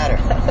doesn't matter.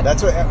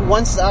 That's what.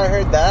 Once I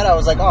heard that, I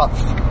was like, oh,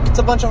 it's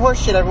a bunch of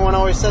horse shit. Everyone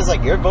always says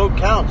like, your vote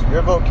counts,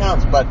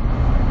 but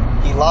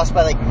he lost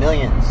by like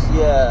millions.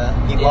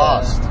 Yeah, he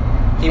lost.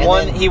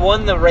 He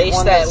won the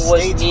race that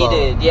was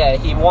needed. Vote, yeah,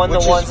 he won the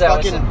ones that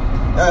was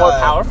more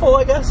powerful,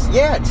 I guess.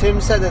 Yeah, Tim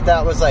said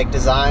that was like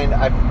designed.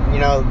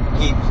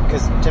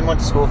 Because Tim went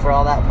to school for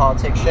all that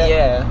politics shit.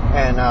 Yeah,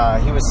 and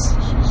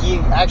he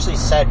actually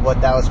said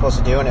what that was supposed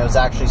to do, and it was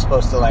actually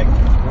supposed to like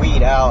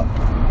weed out,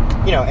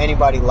 you know,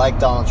 anybody like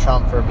Donald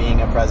Trump for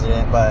being a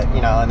president. But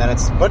you know, and then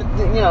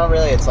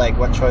really, it's like,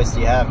 what choice do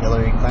you have,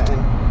 Hillary Clinton?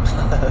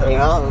 You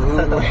know,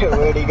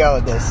 where do you go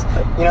with this?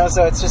 You know,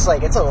 so it's just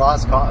like, it's a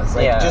lost cause.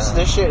 Like, just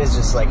this shit is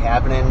just like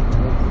happening.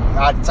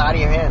 It's out of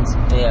your hands.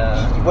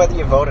 Yeah. Whether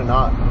you vote or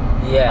not.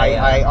 Yeah.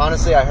 I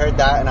honestly, I heard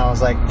that and I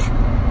was like,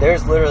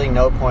 there's literally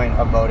no point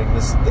of voting.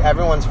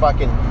 Everyone's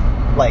fucking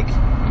like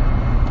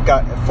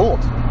got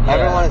fooled. Yeah.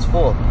 Everyone is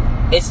fooled.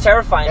 It's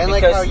terrifying And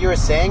because like how you were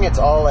saying, it's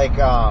all like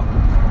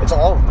it's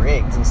all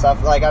rigged and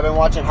stuff. Like I've been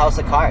watching House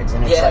of Cards,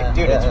 and it's like,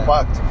 dude, it's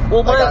fucked.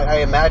 Well, like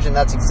I imagine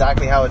that's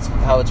exactly how it's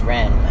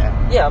ran in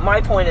there. Yeah,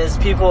 my point is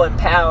people in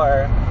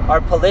power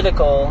are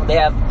political. They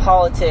have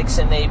politics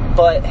and they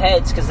butt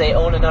heads because they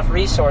own enough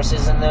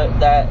resources and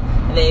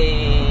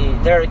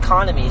their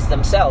economies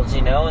themselves,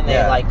 you know, and they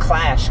like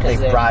clash because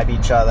they bribe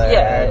each other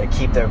to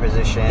keep their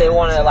position. They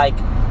want to like,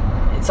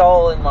 it's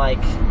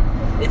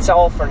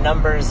all for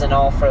numbers and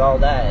all for all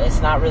that.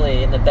 It's not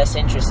really in the best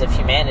interest of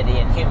humanity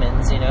and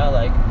humans, you know,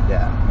 like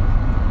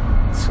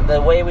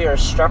the way we are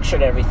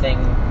structured, everything.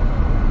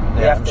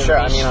 I'm sure.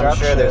 I mean, I'm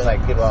sure there's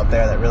like people out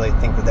there that really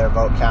think that their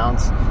vote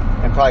counts.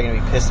 I'm probably gonna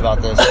be pissed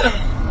about this,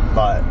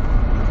 but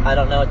I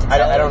don't know what to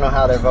tell I don't know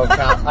how their vote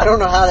counts. I don't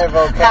know how their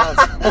vote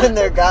counts when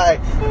their guy,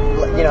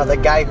 you know, the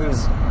guy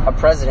who's a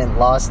president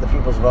lost the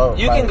people's vote.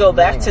 You can go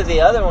back to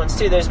the other ones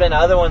too. There's been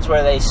other ones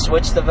where they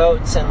switch the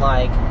votes and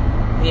like,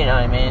 you know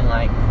what I mean,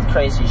 like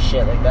crazy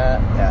shit like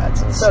that. Yeah,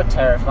 it's so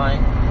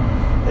terrifying.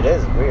 It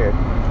is weird.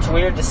 It's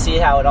weird to see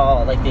how it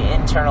all, like the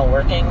internal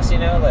workings, you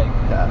know, like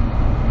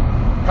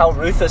how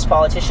ruthless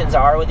politicians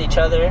are with each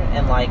other,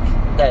 and like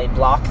they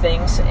block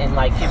things, and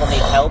like people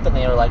need help, and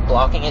they are like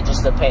blocking it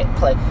just to play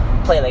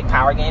like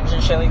power games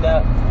and shit like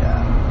that.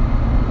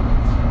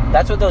 Yeah,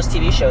 that's what those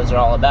TV shows are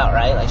all about,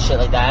 right? Like shit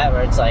like that,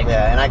 where it's like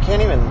and I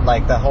can't even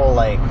like the whole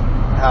like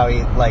how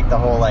he like the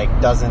whole like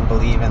doesn't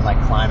believe in like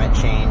climate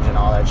change and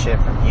all that shit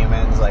from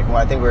humans. Like, well,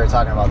 I think we were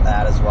talking about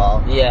that as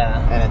well.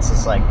 Yeah, and it's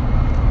just like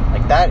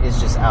that is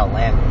just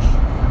outlandish.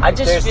 I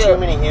just there's too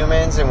many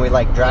humans, and we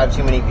like drive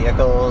too many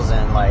vehicles,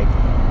 and like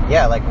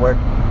like we're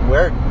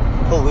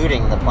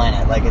polluting the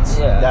planet. Like it's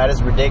that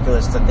is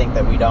ridiculous to think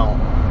that we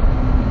aren't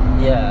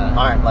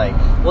like.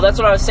 Well, that's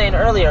what I was saying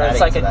earlier. It's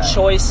like a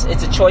choice.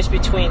 It's a choice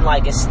between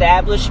like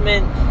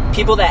establishment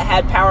people that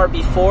had power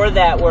before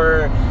that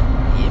were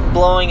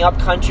blowing up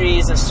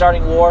countries and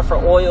starting war for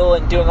oil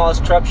and doing all this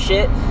corrupt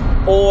shit,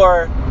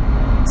 or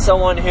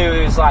someone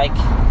who's like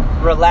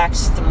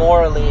relaxed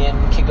morally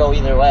and can go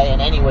either way in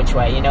any which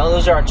way. You know,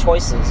 those are our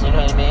choices. You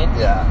know what I mean?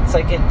 Yeah. It's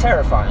like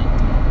terrifying.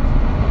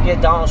 You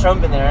get Donald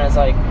Trump in there, and it's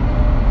like,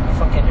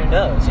 fucking who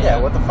knows? You know?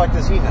 What the fuck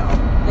does he know?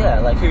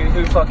 Yeah, like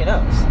who fucking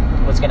knows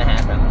what's gonna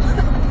happen?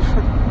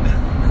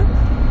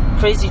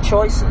 Crazy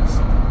choices.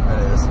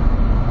 That is.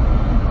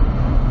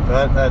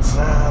 But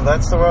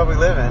that's the world we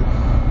live in.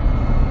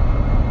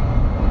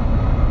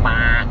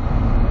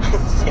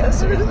 Yeah,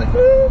 seriously.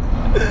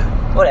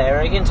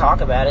 Whatever, you can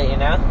talk about it, you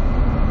know?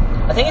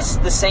 I think it's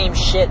the same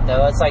shit,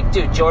 though. It's like,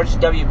 dude, George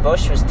W.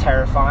 Bush was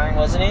terrifying,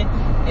 wasn't he?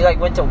 He, like,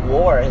 went to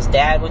war. His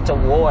dad went to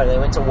war. They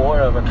went to war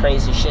over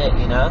crazy shit,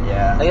 you know?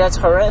 Yeah. Like, that's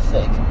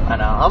horrific. I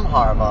know. I'm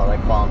horrible at,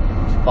 like,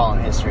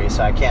 following history,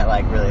 so I can't,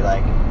 like, really,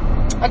 like...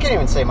 I can't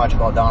even say much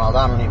about Donald.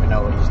 I don't even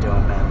know what he's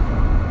doing, man.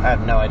 I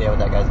have no idea what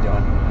that guy's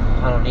doing.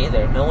 I don't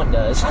either. No one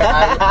does.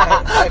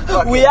 I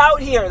fucking... We out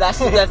here. That's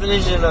the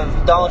definition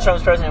of Donald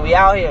Trump's president. We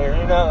out here.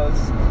 Who knows?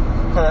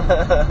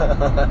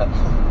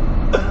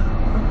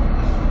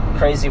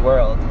 Crazy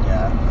world.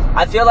 Yeah.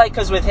 I feel like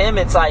because with him,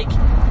 it's like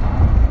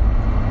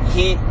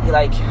it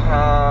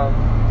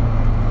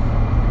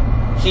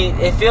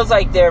feels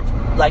like they're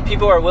like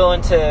people are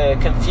willing to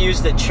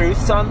confuse the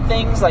truths on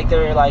things. Like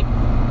they're like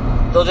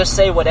they'll just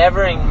say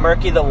whatever and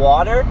murky the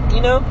water, you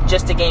know,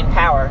 just to gain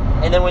power.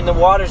 And then when the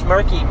water's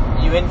murky,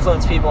 you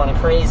influence people in a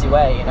crazy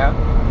way, you know.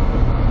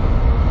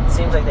 It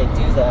seems like they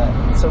do that.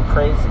 It's so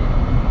crazy.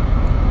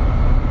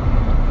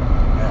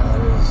 Yeah,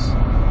 it is.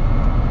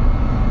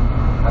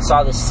 I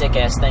saw this sick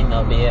ass thing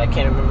though, B. I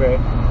can't remember.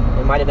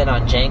 It might have been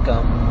on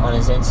Jankum on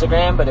his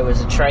Instagram, but it was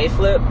a tray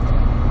flip,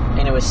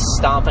 and it was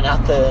stomping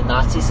out the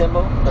Nazi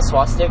symbol, the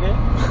swastika.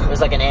 It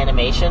was like an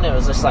animation. It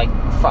was just like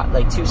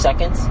 2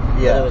 seconds.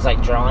 Yeah. It was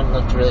like drawn,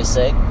 looked really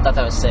sick. Thought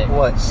that was sick.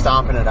 What,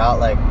 stomping it out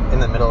like in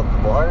the middle of the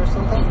war or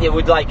something? It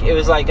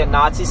was like a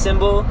Nazi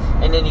symbol,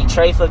 and then he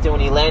tray flipped it.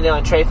 When he landed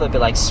on tray flip, it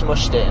like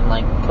smushed it and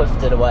like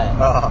poofed it away.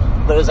 Oh.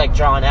 But it was like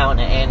drawn out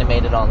and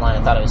animated online.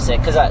 I thought it was sick.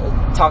 Because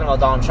talking about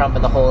Donald Trump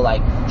and the whole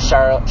like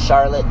Charlotte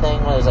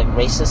thing, where there's like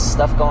racist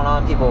stuff going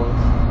on, people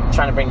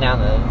trying to bring down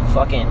the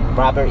fucking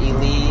Robert E.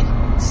 Lee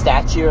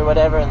statue or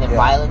whatever, and then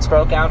violence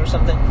broke out or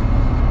something.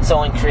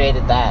 Someone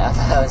created that. I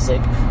thought that was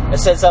sick. It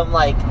said something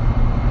like,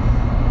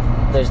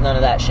 there's none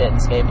of that shit in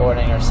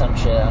skateboarding or some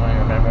shit. I don't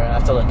even remember. I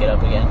have to look it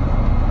up again.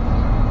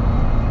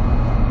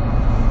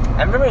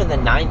 I remember in the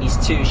 90s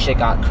too, shit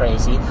got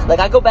crazy. Like,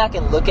 I go back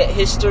and look at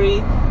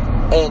history,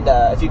 and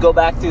if you go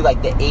back through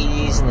like the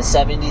 80s and the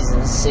 70s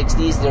and the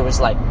 60s, there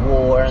was like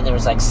war, and there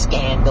was like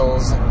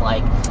scandals and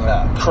like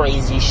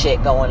crazy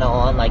shit going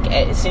on. Like,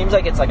 it seems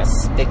like it's like a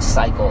big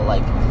cycle,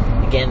 like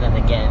again and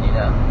again, you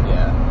know?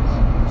 Yeah.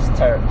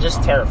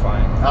 Just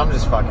terrifying. I'm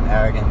just fucking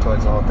arrogant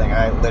towards the whole thing.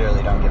 I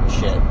literally don't give a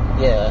shit.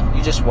 Yeah,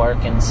 you just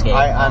work and skate.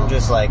 I'm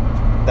just like,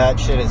 that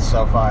shit is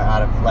so far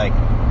out of, like,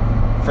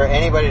 for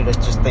anybody to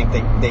just think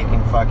they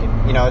can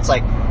fucking, you know, it's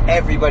like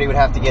everybody would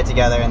have to get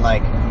together and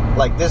like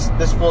this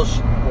full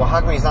well, how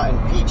come he's not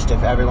impeached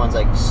if everyone's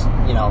like,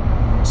 you know,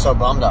 so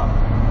bummed on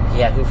him?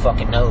 Yeah, who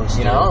fucking knows, dude?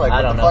 You know, like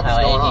I don't know what the fuck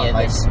how is going any on? of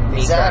Like, this meat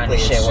exactly. grinding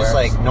It's shit just works.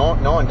 like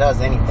no one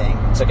does anything.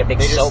 It's like a big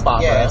They just, soap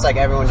opera. Yeah, it's like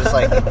everyone just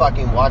like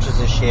fucking watches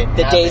this shit.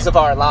 the happen. days of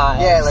our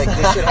lives. Yeah, like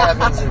this shit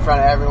happens in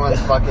front of everyone's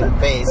fucking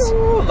face,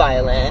 Ooh,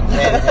 violin.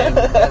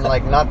 and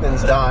like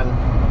nothing's done.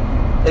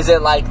 Is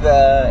it like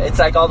it's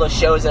like all those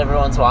shows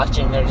everyone's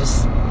watching, they're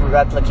just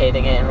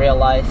replicating it in real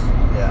life?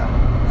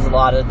 Yeah, There's a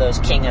lot of those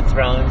King of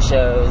Thrones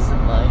shows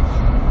and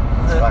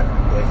like... it's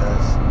fucking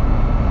ridiculous.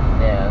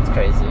 Yeah, it's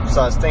crazy.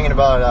 So I was thinking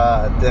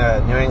about the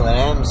New England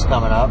M's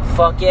coming up.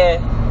 Fuck yeah.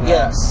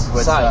 Yes.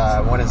 Which,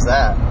 Psyched. when is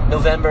that?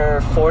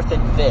 November 4th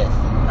and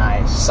 5th.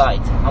 Nice.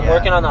 Psyched. I'm Yeah.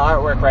 working on the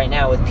artwork right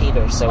now with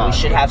Peter, so Oh, we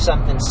should good. have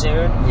something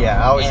soon.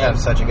 Yeah, I always And- have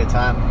such a good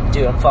time.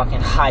 Dude, I'm fucking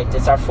hyped.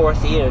 It's our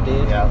 4th year,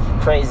 dude. Yeah.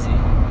 Crazy.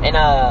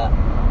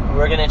 And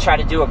we're gonna try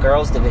to do a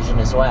girls division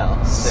as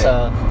well. Sick.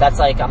 So that's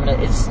like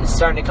it's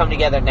starting to come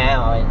together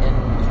now,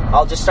 and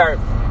I'll just start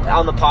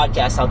on the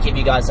podcast. I'll give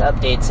you guys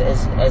updates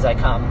as I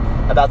come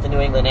about the New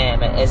England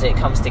Am as it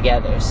comes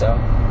together. So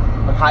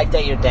I'm hyped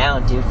that you're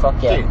down, dude. Fuck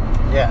yeah. Dude,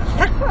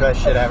 yeah,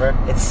 best shit ever.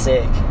 It's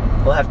sick.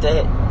 We'll have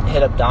to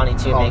hit up Donnie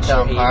too, make sure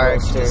Hometown he Park,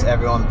 goes just through.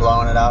 everyone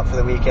blowing it out for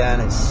the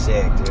weekend. It's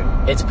sick, dude.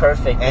 It's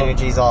perfect.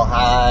 Energy's all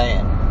high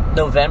and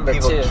November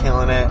people too.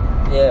 killing it.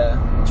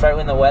 Yeah. It's right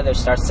when the weather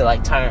starts to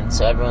like turn,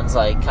 so everyone's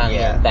like kind of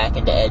Yeah. getting back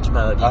into edge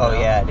mode. You Oh know?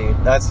 yeah,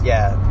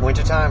 dude.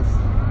 Wintertime,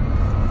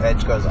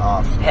 edge goes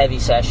off. Heavy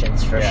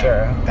sessions for Yeah,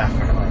 sure.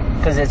 definitely.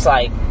 Because it's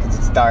like, 'Cause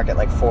it's dark at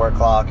like 4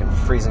 o'clock and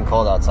freezing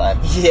cold outside.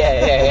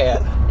 yeah.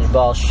 Your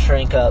balls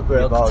shrink up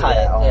real Your balls- tight.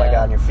 yeah, oh my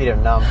god, and your feet are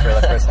numb for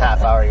the first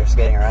half hour you're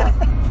skating around.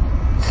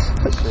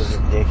 This is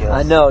ridiculous.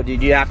 I know,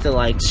 dude. You have to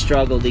like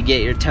struggle to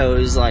get your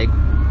toes like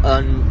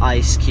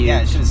un-ice cubed.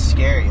 Yeah, it's just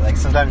scary. Like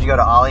sometimes you go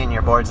to ollie and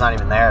your board's not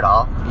even there at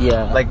all.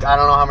 Yeah. Like I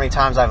don't know how many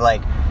times I've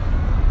like,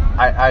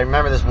 I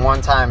remember this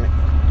one time,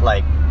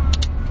 like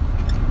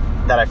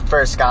that I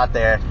first got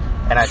there,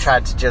 and I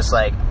tried to just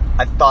like,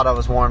 I thought I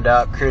was warmed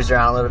up, cruised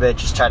around a little bit,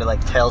 just tried to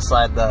like tail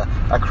slide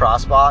a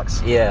cross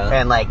box. Yeah.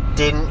 And like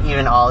didn't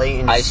even ollie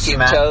and Ice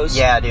cube toes?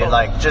 Yeah, dude.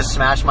 Like just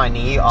smashed my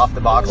knee off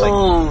the box. Like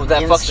Ooh,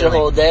 that fucks your instantly.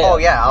 whole day Oh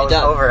up. yeah, I You're was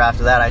done. over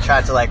after that. I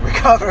tried to like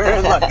recover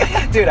and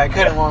like, dude, I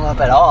couldn't warm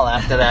up at all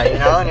after that. You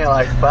know, and you're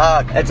like,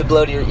 fuck. That's a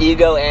blow to your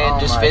ego and Oh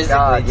just my physically.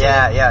 God. too.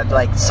 Yeah, it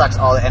like sucks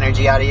all the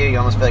energy out of you. You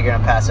almost feel like you're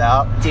gonna pass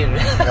out. Dude.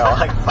 You're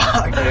like,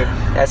 fuck, dude.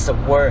 That's the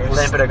worst.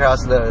 Limping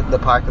across the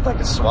park with like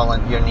a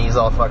swollen, your knees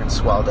all fucking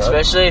swelled up.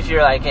 Especially if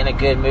you're like in a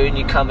good mood and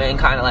you come in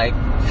kind of like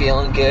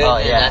feeling good. Oh,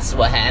 and yeah. that's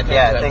what happens.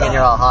 Yeah, Like, thinking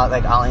you're all hot,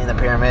 like ollieing the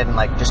pyramid and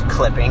like just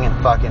clipping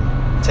and fucking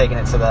taking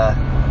it to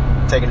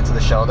the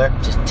shoulder.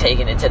 just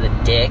taking it to the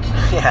dick.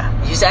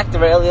 Yeah. You sacked the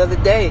rail the other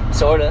day,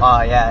 sorta.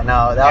 Oh yeah,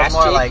 no, that Ass was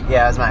more cheek? like,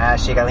 yeah, it was my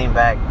ass cheek. I leaned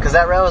back because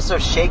that rail was so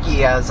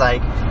shaky. I was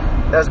like,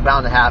 that was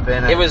bound to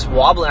happen. It was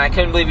wobbling. I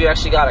couldn't believe you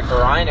actually got a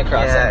grind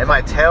across Yeah, that. and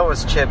my tail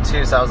was chipped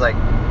too, so I was like,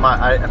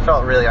 I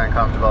felt really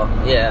uncomfortable.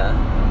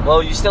 Yeah.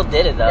 Well, you still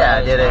did it though. Yeah, I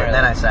That did was it, and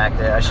then I sacked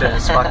it. I should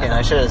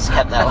have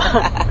kept that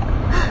one.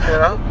 You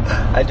know?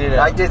 I do that.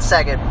 I did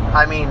sack it.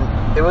 I mean,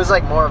 it was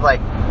like more of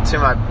like to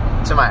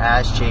my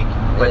ass cheek,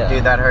 but Yeah.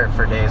 dude, that hurt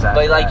for days after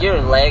But like that.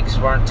 your legs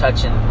weren't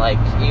touching. Like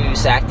you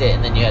sacked it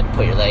and then you had to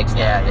put your legs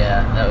down.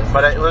 Yeah. That was.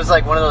 But it was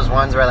like one of those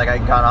ones where like I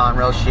got on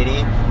real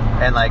shitty,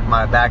 and like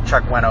my back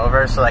truck went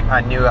over, so like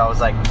I knew I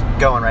was like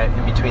going right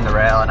in between the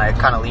rail, and I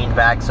kind of leaned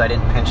back so I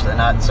didn't pinch the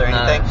nuts or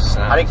anything. Nice.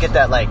 I didn't get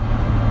that like.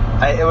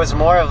 It was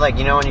more of like,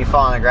 you know, when you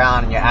fall on the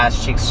ground and your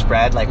ass cheeks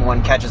spread, like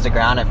one catches the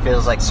ground, it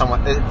feels like it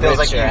feels Rips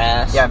like your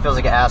ass. Yeah, it feels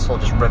like your asshole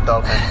just ripped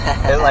open.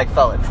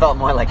 it felt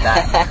more like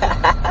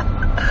that.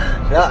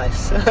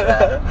 Nice.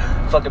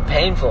 Yeah. Fucking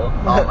painful.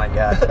 Oh my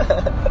god.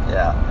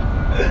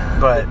 Yeah.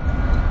 But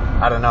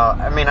I don't know.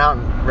 I mean, I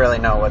don't really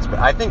know what's.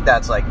 I think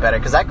that's like better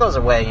because that goes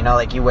away. You know,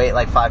 like you wait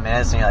like 5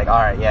 minutes and you're like, all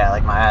right, yeah,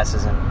 like my ass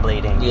isn't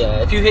bleeding.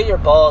 Yeah. If you hit your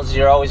balls,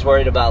 you're always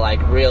worried about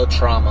like real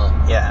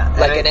trauma. Yeah.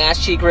 Like an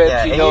ass cheek rip.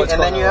 Yeah, you and, know you, what's and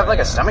going then you on have like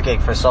right a stomach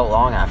ache for so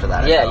long after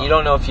that. I Yeah, feel. you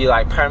don't know if you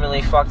like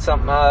permanently fucked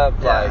something up.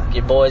 Yeah. Like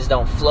your boys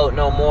don't float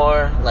no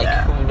more. Like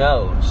Yeah. who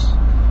knows?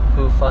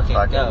 Who fucking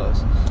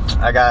knows?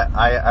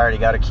 I already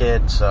got a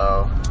kid,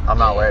 so I'm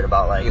not worried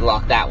about like. You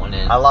locked that one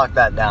in. I locked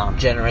that down.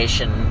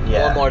 Generation.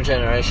 Yeah. One more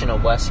generation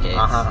of Westgates.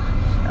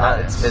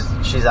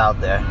 Nice. She's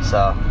out there,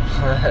 so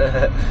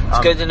It's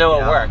good to know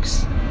you it know.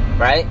 works,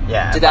 right?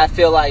 Yeah. Did that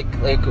feel like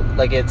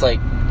it's like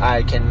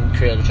I can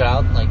create a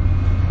child? Like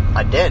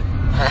I did.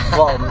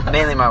 Well,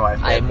 mainly my wife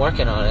did. I am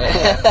working on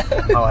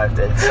it. My wife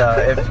did. So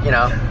if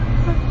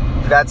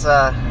that's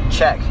a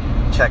check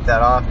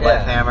that off. Yeah.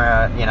 Life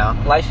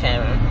hammer, Life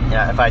hammer.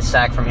 Yeah, if I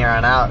stack from here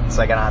on out, it's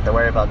like I don't have to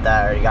worry about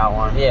that. I already got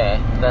one.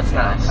 Yeah, that's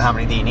nice. How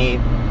many do you need?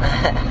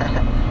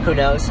 Who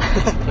knows?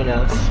 Who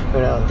knows? Who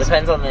knows?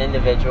 Depends on the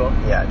individual.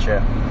 Yeah, true.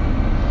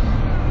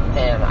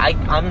 Damn,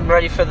 I'm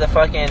ready for the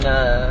fucking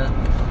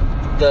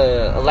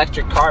the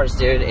electric cars,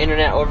 dude.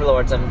 Internet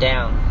overlords, I'm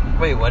down.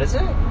 Wait, what is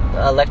it?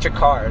 Electric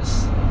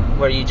cars,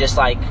 where you just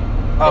like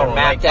they're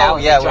mapped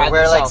out. yeah, they drive we're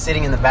like themselves.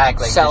 sitting in the back,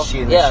 like Self- just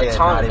shooting yeah, the shit,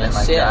 not even autonomous,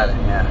 like yeah.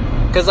 driving.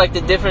 Yeah. Because like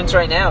the difference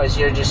right now is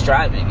you're just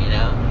driving, you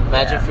know.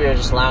 Imagine Yeah. if you were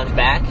just lounged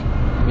back.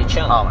 We'd be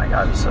chilling. Oh my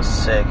god, it'd be so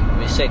sick. It'd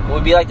be sick.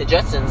 We'd be like the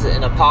Jetsons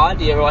in a pod.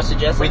 Do you ever watch the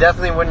Jetsons? We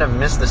definitely wouldn't have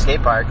missed the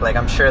skate park. Like,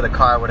 I'm sure the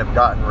car would have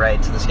gotten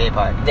right to the skate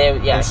park.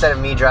 Instead of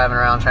me driving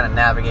around trying to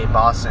navigate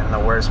Boston, the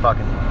worst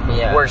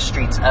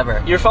streets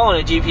ever. You're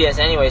following a GPS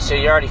anyway, so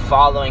you're already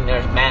following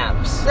their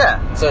maps. Yeah.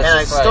 So it's and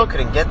I just still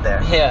couldn't get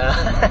there. Yeah.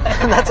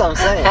 That's what I'm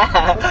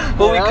saying.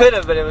 Well, we could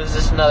have, but it was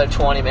just another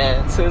 20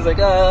 minutes. So it was like,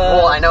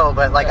 Well, I know,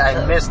 but like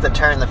I missed the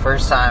turn the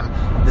first time.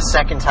 The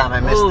second time I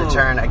missed the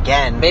turn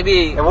again.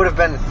 Maybe it would have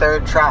been the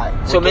third try.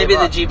 So maybe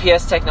the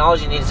GPS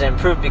technology needs to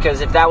improve,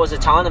 because if that was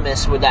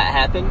autonomous, would that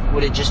happen?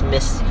 Would it just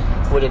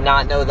would it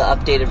not know the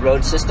updated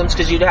road systems?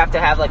 Because you'd have to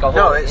have like a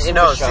whole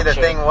infrastructure. See, the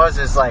thing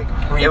is like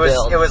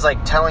Rebuild. it was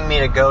like telling me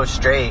to go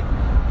straight,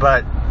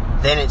 but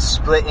then it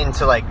split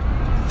into like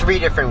 3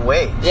 different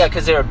ways. Yeah,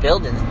 because they were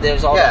building.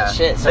 There's all that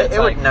shit. So it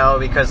would know,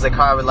 because the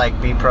car would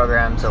like be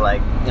programmed to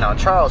like, you know,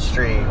 Charles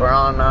Street or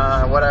on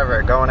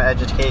whatever, going to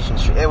Education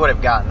Street. It would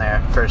have gotten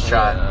there first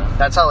shot. Yeah.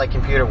 That's how like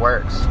computer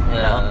works. Yeah,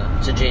 you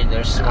know? So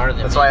they're smarter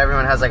than That's me. why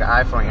everyone has like an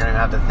iPhone. You don't even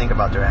have to think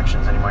about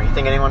directions anymore. You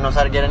think anyone knows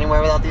how to get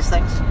anywhere without these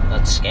things?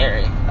 That's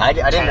scary. I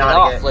didn't Turn know it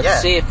how off. to get.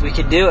 Let's see if we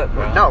can do it,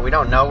 bro. No, we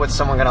don't know what's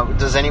someone gonna.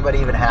 Does anybody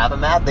even have a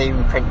map? They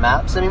even print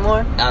maps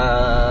anymore?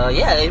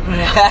 Yeah. You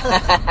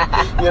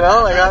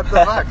know, like what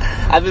the fuck?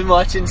 I've been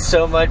watching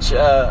so much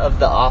of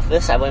The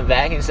Office. I went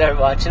back and started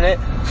watching it.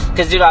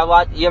 Because, dude,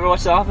 you ever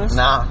watch The Office?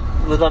 No.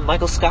 With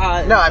Michael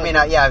Scott? No, I mean,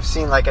 I've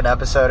seen like an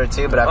episode or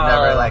two, but I've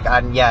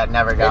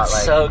never got it's like.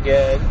 It's so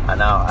good. I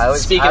know.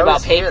 Speaking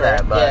about paper,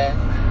 that, but...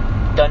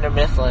 yeah. Dunder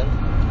Mifflin.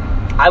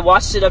 I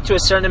watched it up to a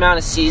certain amount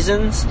of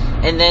seasons,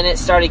 and then it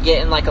started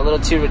getting like a little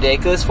too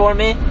ridiculous for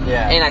me.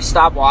 Yeah. And I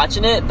stopped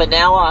watching it, but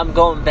now I'm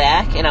going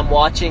back and I'm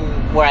watching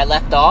where I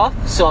left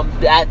off, so I'm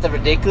at the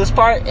ridiculous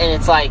part, and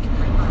it's like,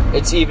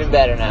 it's even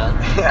better now.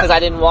 Because I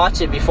didn't watch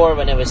it before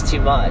when it was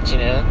too much, you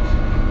know?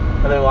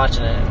 I've been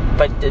watching it.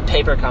 But the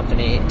paper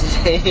company,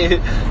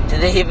 do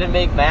they even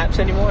make maps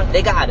anymore?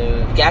 They got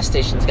to. Gas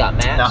stations got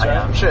maps, No, right?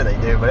 yeah, I'm sure they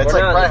do, but it's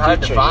like probably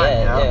hard to find,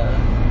 you know?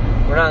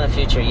 Yeah. We're not in the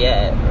future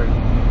yet.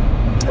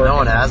 No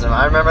one has them.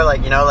 I remember,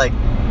 like, you know, like,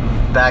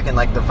 back in,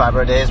 like, the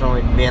Fibro days when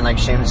we'd be in, like,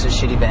 Seamus'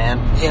 shitty van.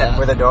 Yeah.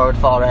 Where the door would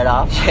fall right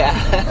off. Yeah.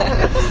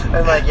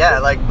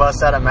 and,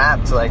 bust out a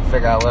map to, like,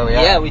 figure out where we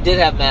are. Yeah, we did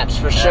have maps,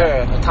 for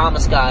sure. A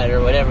Thomas Guide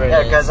or whatever it is.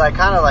 Yeah, because I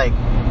kind of, like...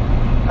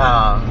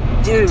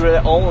 Dude,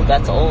 we're old.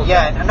 That's old.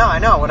 Yeah, no, I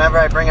know. Whenever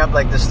I bring up,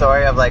 like, the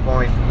story of, like, when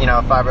we, you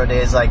know, Fibro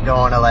days, like,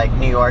 going to, like,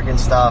 New York and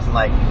stuff, and,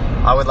 like,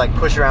 I would, like,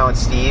 push around with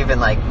Steve, and,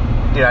 like,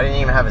 dude, I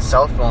didn't even have a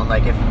cell phone.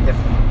 Like, if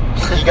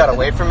he got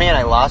away from me and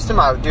I lost him,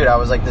 I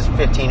was like this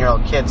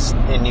 15-year-old kid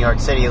in New York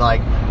City, like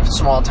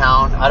small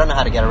town. I don't know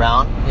how to get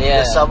around. Yeah.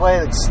 The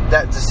subway,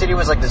 the city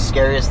was like the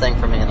scariest thing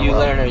for me in the world. You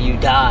learn or you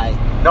die.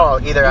 No,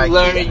 either I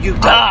learn or you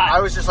die.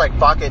 I was just like,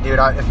 fuck it, dude.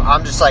 If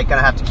I'm just like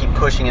gonna have to keep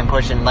pushing and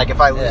pushing. Like if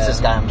I lose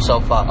this guy, I'm so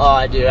fucked.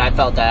 Oh, dude, I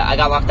felt that. I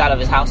got locked out of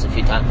his house a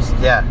few times.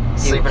 Yeah,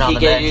 sleeping on the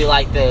bench. He gave you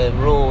like the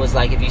rule was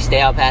like, if you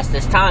stay out past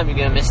this time, you're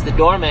gonna miss the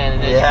doorman,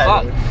 and then you're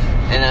fucked.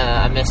 And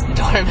I missed the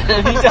doorman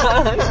every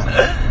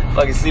time.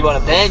 Fucking sleep on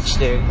a bench,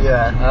 dude.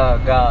 Yeah.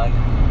 Oh god.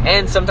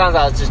 And sometimes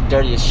I was just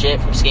dirty as shit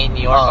from skating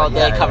New York all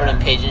day, covered in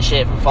pigeon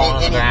shit from falling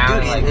on the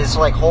ground. Dude, his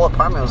like whole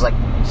apartment was like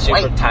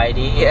super white.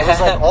 tidy. Yeah. It was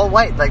like all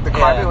white. Like the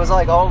carpet was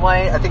like all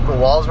white. I think the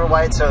walls were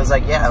white, so it was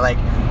like like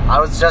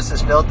I was just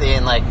as filthy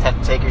and like have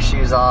to take your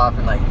shoes off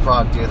and like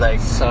fuck, dude. Like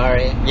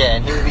sorry. Yeah,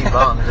 and he would be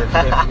bummed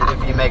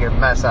if you make a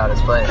mess out of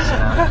his place. You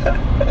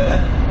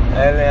know.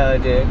 I know,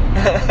 dude.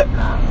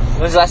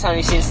 When's the last time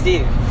you seen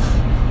Steve?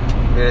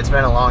 Dude, it's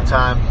been a long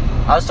time.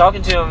 I was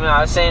talking to him and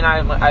I was saying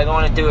I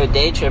want to do a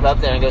day trip up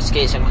there and go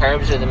skate some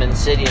curbs with him in the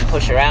city and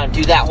push around,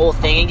 do that whole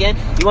thing again.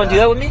 You want to do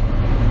that with me?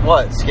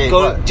 What? Skate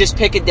go, what? Just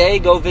pick a day,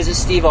 go visit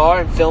Steve R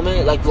and film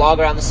it, like vlog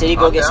around the city,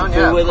 go get some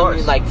food with him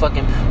and like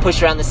fucking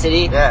push around the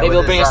city. Yeah, maybe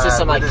he'll bring us to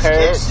some like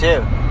curbs.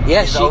 Too.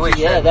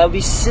 Yeah, that would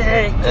be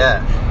sick. Dude.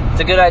 Yeah.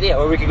 It's a good idea.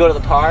 Or we could go to the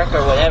park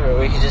or whatever.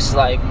 We could just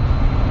like,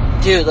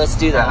 dude, let's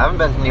do that. Yeah, I haven't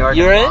been to New York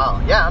in a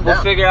while. Yeah, I'm down.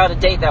 We'll figure out a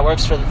date that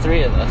works for the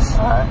three of us.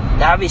 Alright.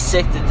 That'd be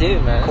sick to do,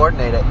 man.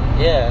 Coordinate it.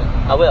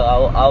 Yeah, I will.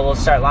 I will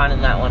start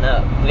lining that one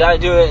up. We gotta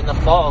do it in the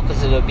fall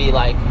because it'll be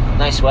like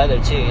nice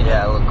weather too, you know?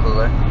 Yeah, a little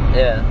cooler.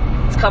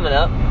 Yeah. It's coming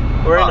up.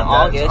 We're in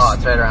August.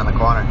 It's right around the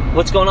corner.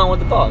 What's going on with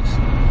the bogs?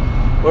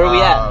 Where are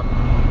we at?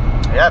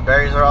 Yeah,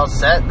 berries are all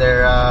set.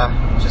 They're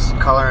just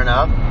coloring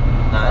up.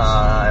 Nice.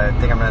 I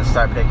think I'm going to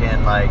start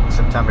picking like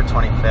September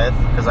 25th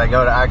because I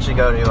actually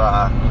go to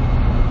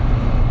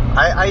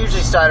I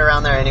usually start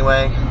around there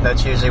anyway.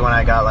 That's usually when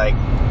I got like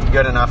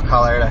good enough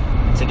color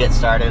to get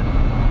started.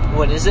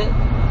 What is it?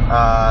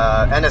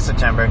 End of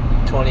September.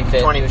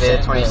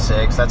 25th,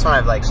 26th. That's when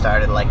I've like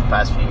started like the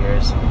past few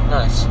years.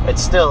 Nice.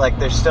 It's still like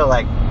they're still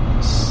like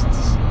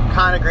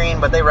kind of green,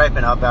 but they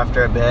ripen up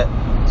after a bit,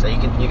 so you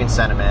can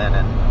send them in,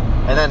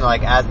 and then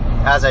like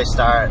as I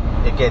start,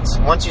 it gets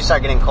once you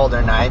start getting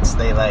colder nights,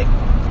 they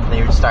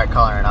start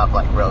coloring up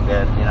like real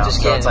good, you know.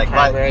 Just so it's like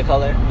primary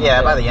color.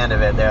 Yeah, by the end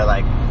of it, they're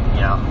like,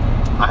 you know,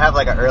 I have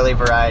like an early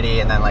variety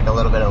and then like a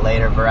little bit of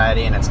later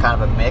variety, and it's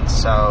kind of a mix.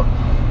 So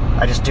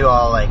I just do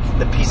all like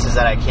the pieces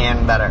that I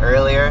can that are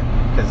earlier,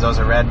 because those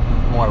are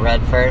more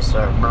red first,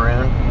 or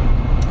maroon,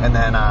 and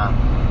then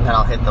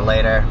I'll hit the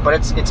later. But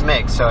it's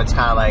mixed, so it's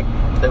kind of like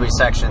there'll be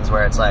sections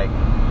where it's like,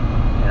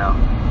 you know,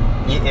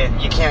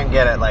 you can't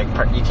get it like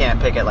you can't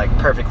pick it like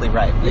perfectly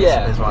ripe.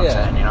 Is what I'm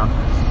saying, you know.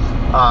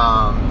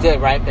 Do they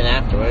ripen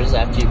afterwards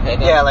after you pick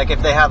them? Yeah, like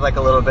if they have like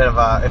a little bit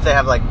of if they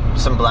have like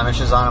some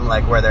blemishes on them,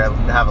 like where they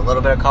have a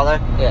little bit of color.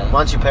 Yeah.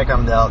 Once you pick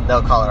them,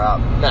 they'll color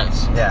up.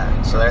 Nice.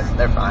 Yeah, so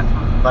they're fine.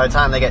 By the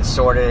time they get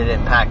sorted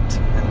and packed,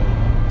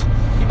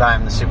 and you buy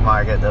them in the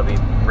supermarket, they'll be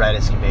red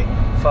as can be.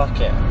 Fuck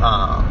yeah.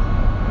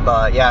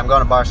 But yeah, I'm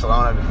going to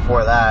Barcelona.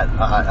 Before that,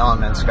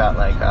 Element's got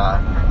like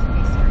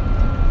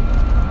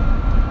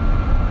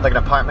an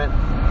apartment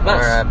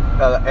Nice.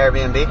 or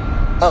Airbnb.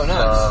 Oh,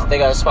 nice. So, they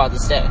got a spot to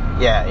stay.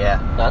 Yeah.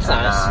 That's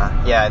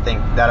nice. Yeah, I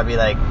think that'll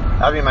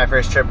be my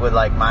first trip with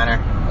like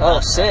minor. Oh,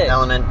 sick.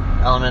 Element.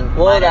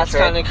 Well, that's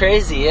kind of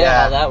crazy.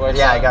 Yeah, how that works.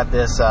 Yeah, out. I got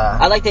this.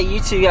 I like that you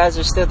two guys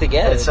are still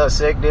together. It's so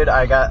sick, dude.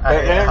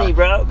 Bernie,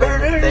 bro.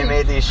 They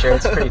made these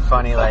shirts pretty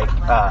funny. Like,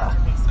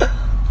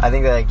 I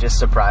think they like just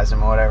surprised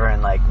him or whatever,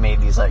 and like made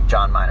these like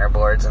John Minor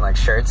boards and like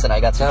shirts. And I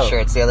got some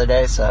shirts the other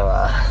day. So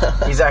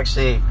he's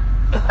actually.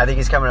 I think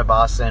he's coming to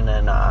Boston,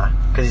 and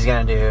because he's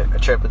gonna do a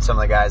trip with some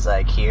of the guys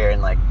like here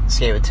and like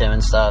skate with Tim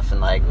and stuff,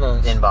 and like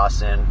in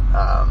Boston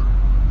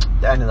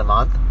the end of the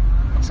month.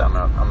 So I'm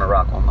gonna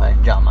rock one of my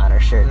John Minor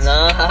shirts.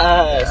 Nice.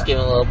 Yeah. Give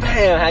him a little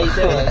bam. How you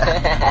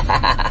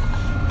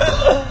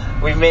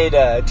doing? We made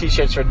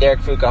t-shirts for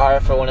Derek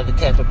Fukuhara for one of the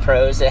Tampa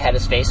pros that had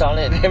his face on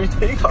it and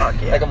everything. Fuck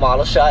yeah! Like a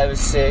model shot. It was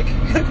sick.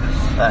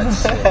 That's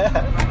sick.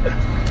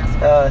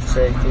 Oh,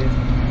 sick, dude.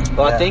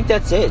 Well, I think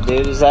that's it,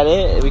 dude. Is that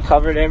it? We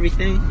covered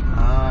everything?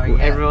 Yeah.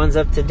 Everyone's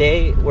up to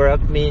date.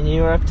 Me and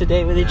you are up to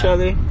date with each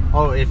other.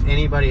 Oh, if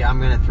anybody, I'm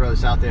going to throw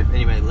this out there. If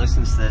anybody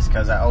listens to this,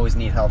 because I always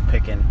need help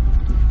picking.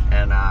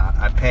 And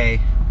I pay.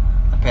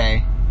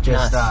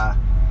 Just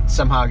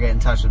somehow get in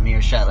touch with me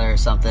or Shetler or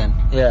something.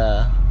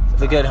 Yeah.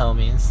 The good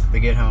homies. The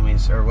good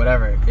homies. Or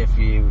whatever. If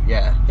you,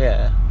 Yeah.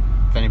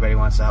 If anybody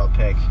wants to help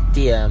pick.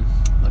 DM.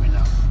 Let me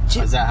know.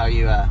 Is that how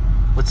you,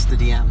 what's the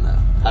DM though?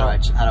 How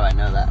do I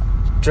know that?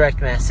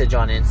 Direct message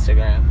on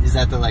Instagram. Is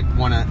that the like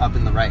one up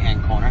in the right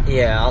hand corner?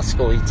 Yeah, I'll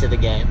school you to the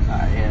game.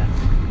 Alright, yeah.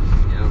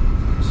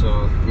 Yep.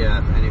 So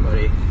yeah, if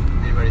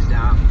anybody's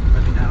down,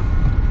 let me know.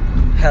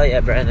 Hell yeah,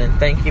 Brandon.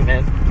 Thank you,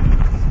 man.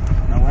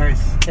 No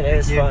worries. Today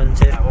was fun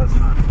too. That was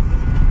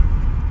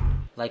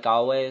fun. Like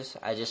always,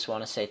 I just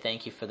want to say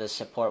thank you for the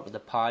support with the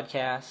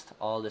podcast,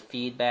 all the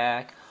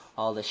feedback,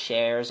 all the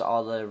shares,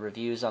 all the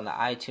reviews on the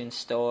iTunes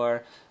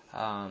store,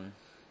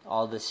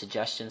 all the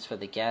suggestions for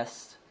the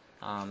guests.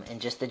 And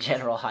just the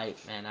general hype,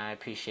 man. I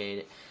appreciate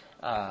it,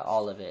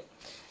 all of it.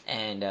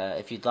 And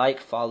if you'd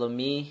like, follow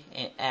me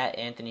at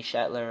Anthony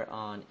Shetler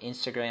on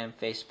Instagram,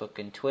 Facebook,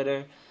 and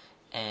Twitter.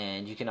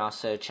 And you can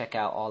also check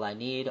out All I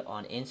Need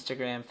on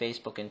Instagram,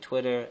 Facebook, and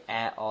Twitter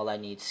at All I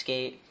Need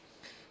Skate.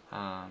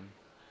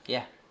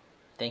 Yeah.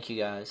 Thank you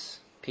guys.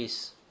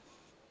 Peace.